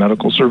emergency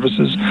medical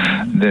services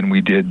than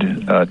we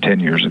did 10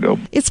 years ago.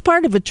 It's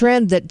part of a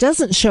trend that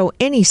doesn't show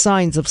any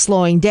signs of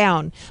slowing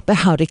down, but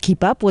how to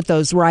keep up with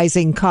those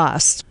rising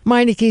costs.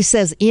 Meineke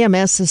says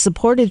EMS is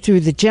supported through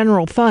the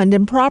general fund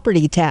and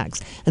property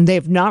tax, and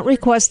they've not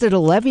requested a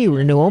levy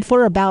renewal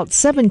for about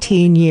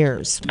 17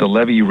 years. The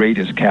levy rate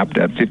is capped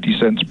at 50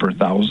 cents per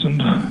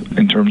thousand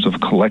in terms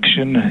of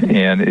collection,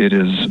 and it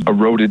is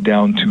eroded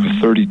down to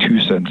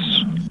 32 cents.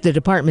 The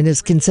department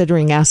is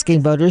considering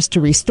asking voters to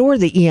restore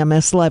the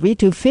EMS levy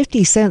to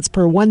 50 cents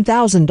per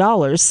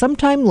 $1,000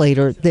 sometime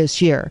later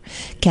this year.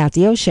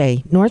 Kathy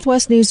O'Shea,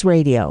 Northwest News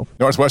Radio.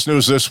 Northwest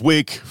News this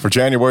week for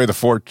January the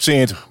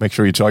 14th. Make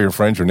sure you tell your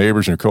friends, your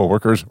neighbors, and your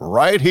coworkers.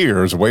 Right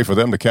here is a way for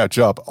them to catch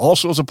up.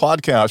 Also as a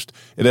podcast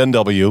at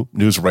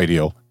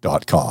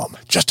nwnewsradio.com.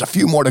 Just a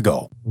few more to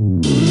go.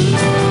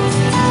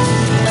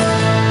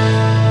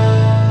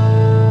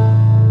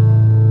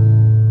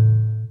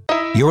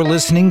 You're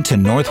listening to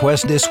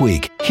Northwest This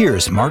Week.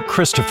 Here's Mark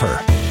Christopher.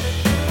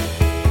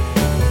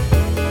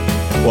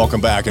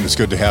 Welcome back, and it's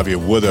good to have you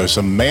with us.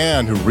 A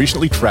man who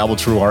recently traveled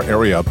through our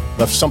area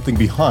left something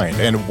behind,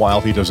 and while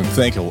he doesn't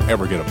think he'll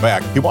ever get it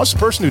back, he wants the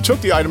person who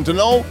took the item to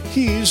know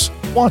he's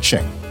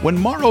watching. When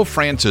Mauro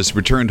Francis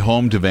returned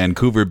home to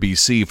Vancouver,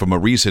 BC from a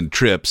recent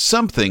trip,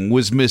 something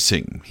was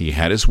missing. He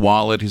had his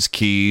wallet, his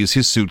keys,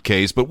 his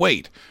suitcase, but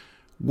wait.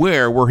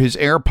 Where were his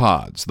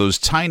AirPods, those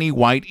tiny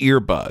white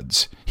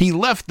earbuds? He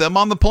left them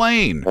on the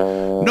plane.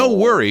 No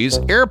worries,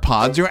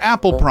 AirPods are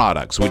Apple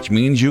products, which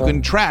means you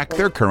can track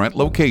their current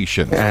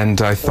location.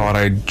 And I thought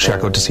I'd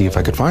check out to see if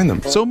I could find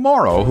them. So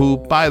Mauro, who,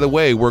 by the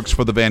way, works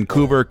for the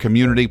Vancouver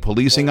Community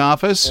Policing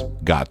Office,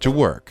 got to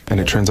work.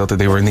 And it turns out that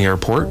they were in the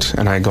airport,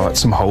 and I got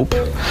some hope.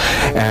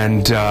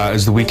 And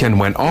as the weekend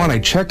went on, I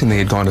checked, and they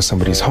had gone to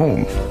somebody's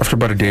home. After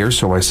about a day or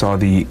so, I saw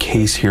the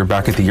case here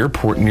back at the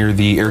airport near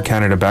the Air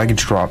Canada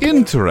baggage drop.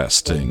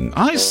 Interesting.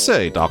 I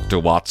say, Dr.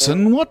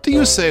 Watson, what do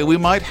you say we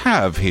might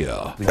have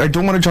here? I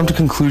don't want to jump to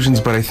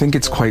conclusions, but I think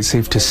it's quite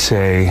safe to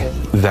say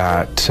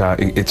that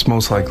it's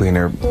most likely an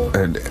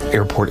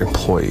airport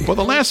employee. For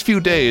the last few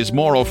days,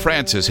 Mauro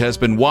Francis has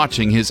been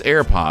watching his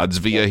AirPods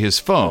via his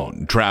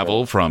phone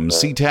travel from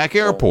SeaTac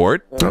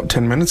Airport.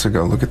 10 minutes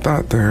ago. Look at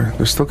that. They're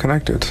still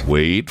connected.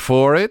 Wait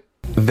for it.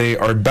 They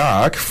are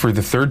back for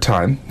the third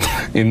time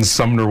in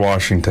Sumner,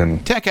 Washington.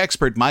 Tech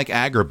expert Mike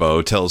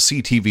Agerbo tells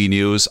CTV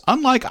News,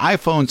 unlike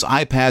iPhones,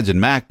 iPads,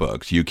 and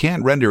MacBooks, you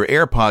can't render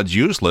AirPods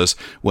useless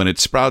when it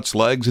sprouts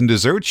legs and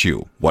deserts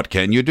you. What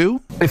can you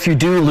do? If you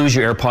do lose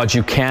your AirPods,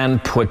 you can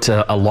put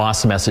a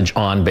loss message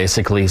on,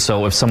 basically.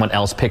 So if someone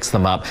else picks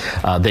them up,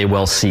 they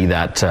will see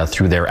that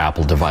through their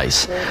Apple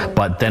device.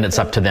 But then it's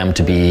up to them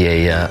to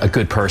be a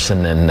good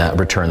person and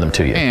return them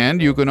to you.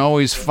 And you can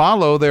always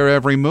follow their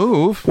every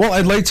move. Well,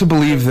 I'd like to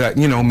believe that,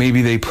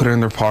 maybe they put it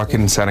in their pocket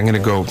and said, I'm going to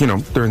go,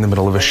 they're in the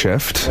middle of a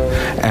shift,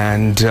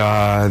 and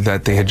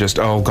that they had just,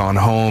 gone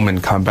home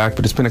and come back.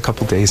 But it's been a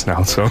couple days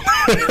now, so...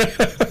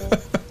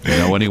 You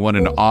know anyone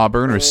in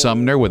Auburn or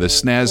Sumner with a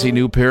snazzy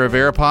new pair of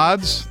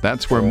AirPods?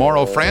 That's where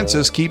Mauro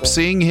Francis keeps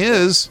seeing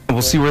his.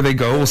 We'll see where they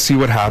go. We'll see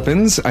what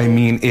happens. I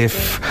mean,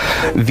 if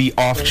the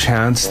off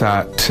chance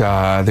that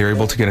they're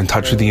able to get in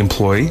touch with the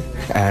employee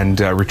and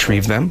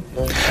retrieve them,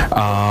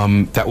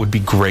 that would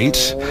be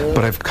great.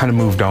 But I've kind of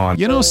moved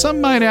on.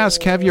 Some might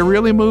ask, have you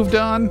really moved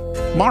on?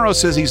 Mauro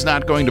says he's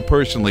not going to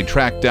personally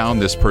track down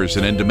this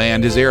person and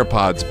demand his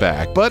AirPods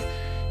back, but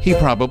he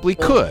probably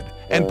could.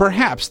 And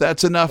perhaps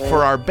that's enough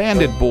for our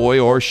bandit boy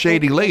or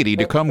shady lady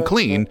to come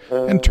clean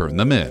and turn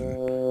them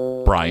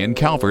in. Brian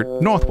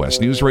Calvert, Northwest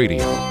News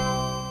Radio.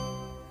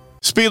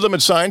 Speed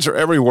limit signs are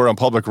everywhere on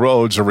public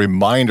roads, a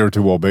reminder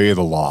to obey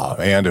the law.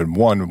 And in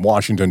one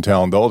Washington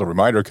town, though, the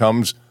reminder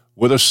comes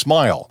with a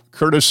smile,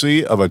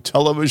 courtesy of a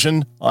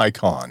television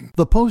icon.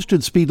 The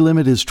posted speed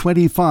limit is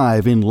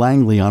 25 in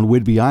Langley on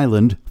Whidbey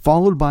Island,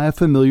 followed by a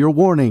familiar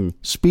warning,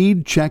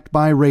 speed checked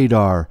by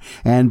radar.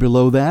 And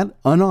below that,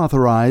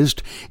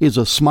 unauthorized, is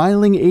a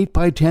smiling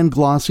 8x10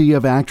 glossy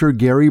of actor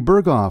Gary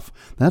Berghoff.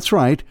 That's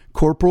right,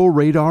 Corporal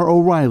Radar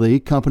O'Reilly,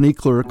 company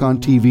clerk on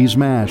TV's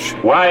MASH.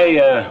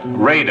 Why,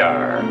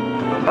 radar?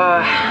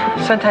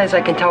 Sometimes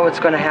I can tell what's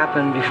going to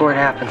happen before it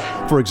happens.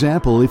 For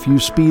example, if you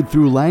speed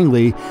through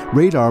Langley,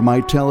 radar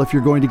might tell if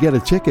you're going to get a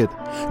ticket.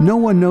 No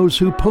one knows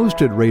who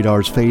posted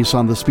Radar's face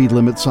on the speed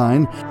limit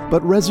sign,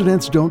 but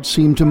residents don't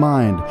seem to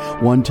mind.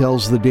 One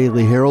tells the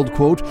Daily Herald,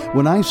 quote,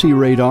 "When I see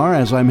Radar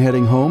as I'm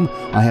heading home,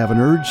 I have an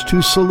urge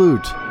to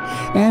salute."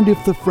 And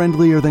if the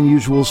friendlier than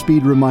usual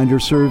speed reminder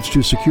serves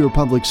to secure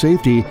public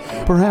safety,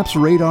 perhaps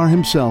Radar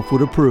himself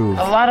would approve.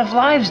 A lot of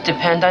lives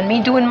depend on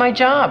me doing my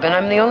job, and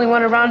I'm the only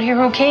one around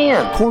here who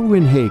can.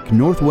 Corwin Hake,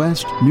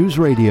 Northwest News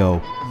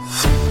Radio.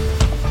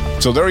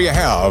 So there you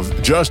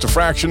have just a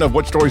fraction of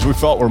what stories we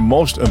felt were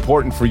most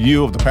important for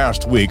you of the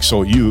past week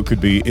so you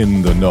could be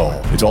in the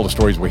know. It's all the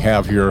stories we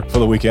have here for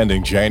the week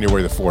ending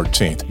January the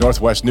 14th.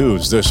 Northwest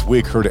News this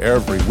week, heard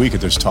every week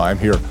at this time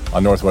here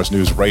on Northwest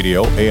News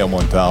Radio, AM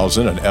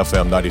 1000 and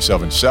FM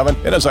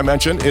 97.7. And as I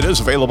mentioned, it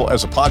is available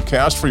as a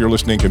podcast for your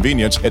listening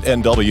convenience at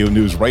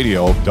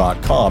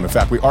NWNewsRadio.com. In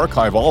fact, we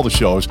archive all the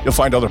shows. You'll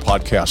find other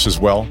podcasts as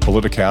well,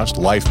 Politicast,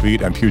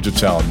 Lifebeat, and Puget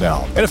Sound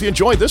Now. And if you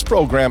enjoyed this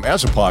program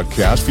as a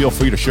podcast, feel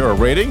free to share a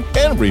rating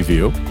and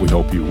review, we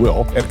hope you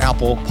will, at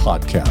Apple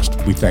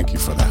Podcast. We thank you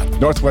for that.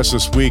 Northwest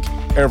This Week,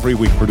 every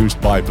week produced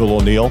by Bill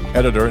O'Neill,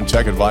 editor and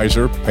tech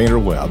advisor, Painter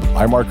Web.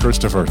 I'm Mark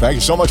Christopher. Thank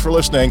you so much for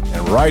listening,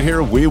 and right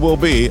here we will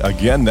be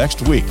again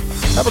next week.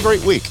 Have a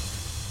great week.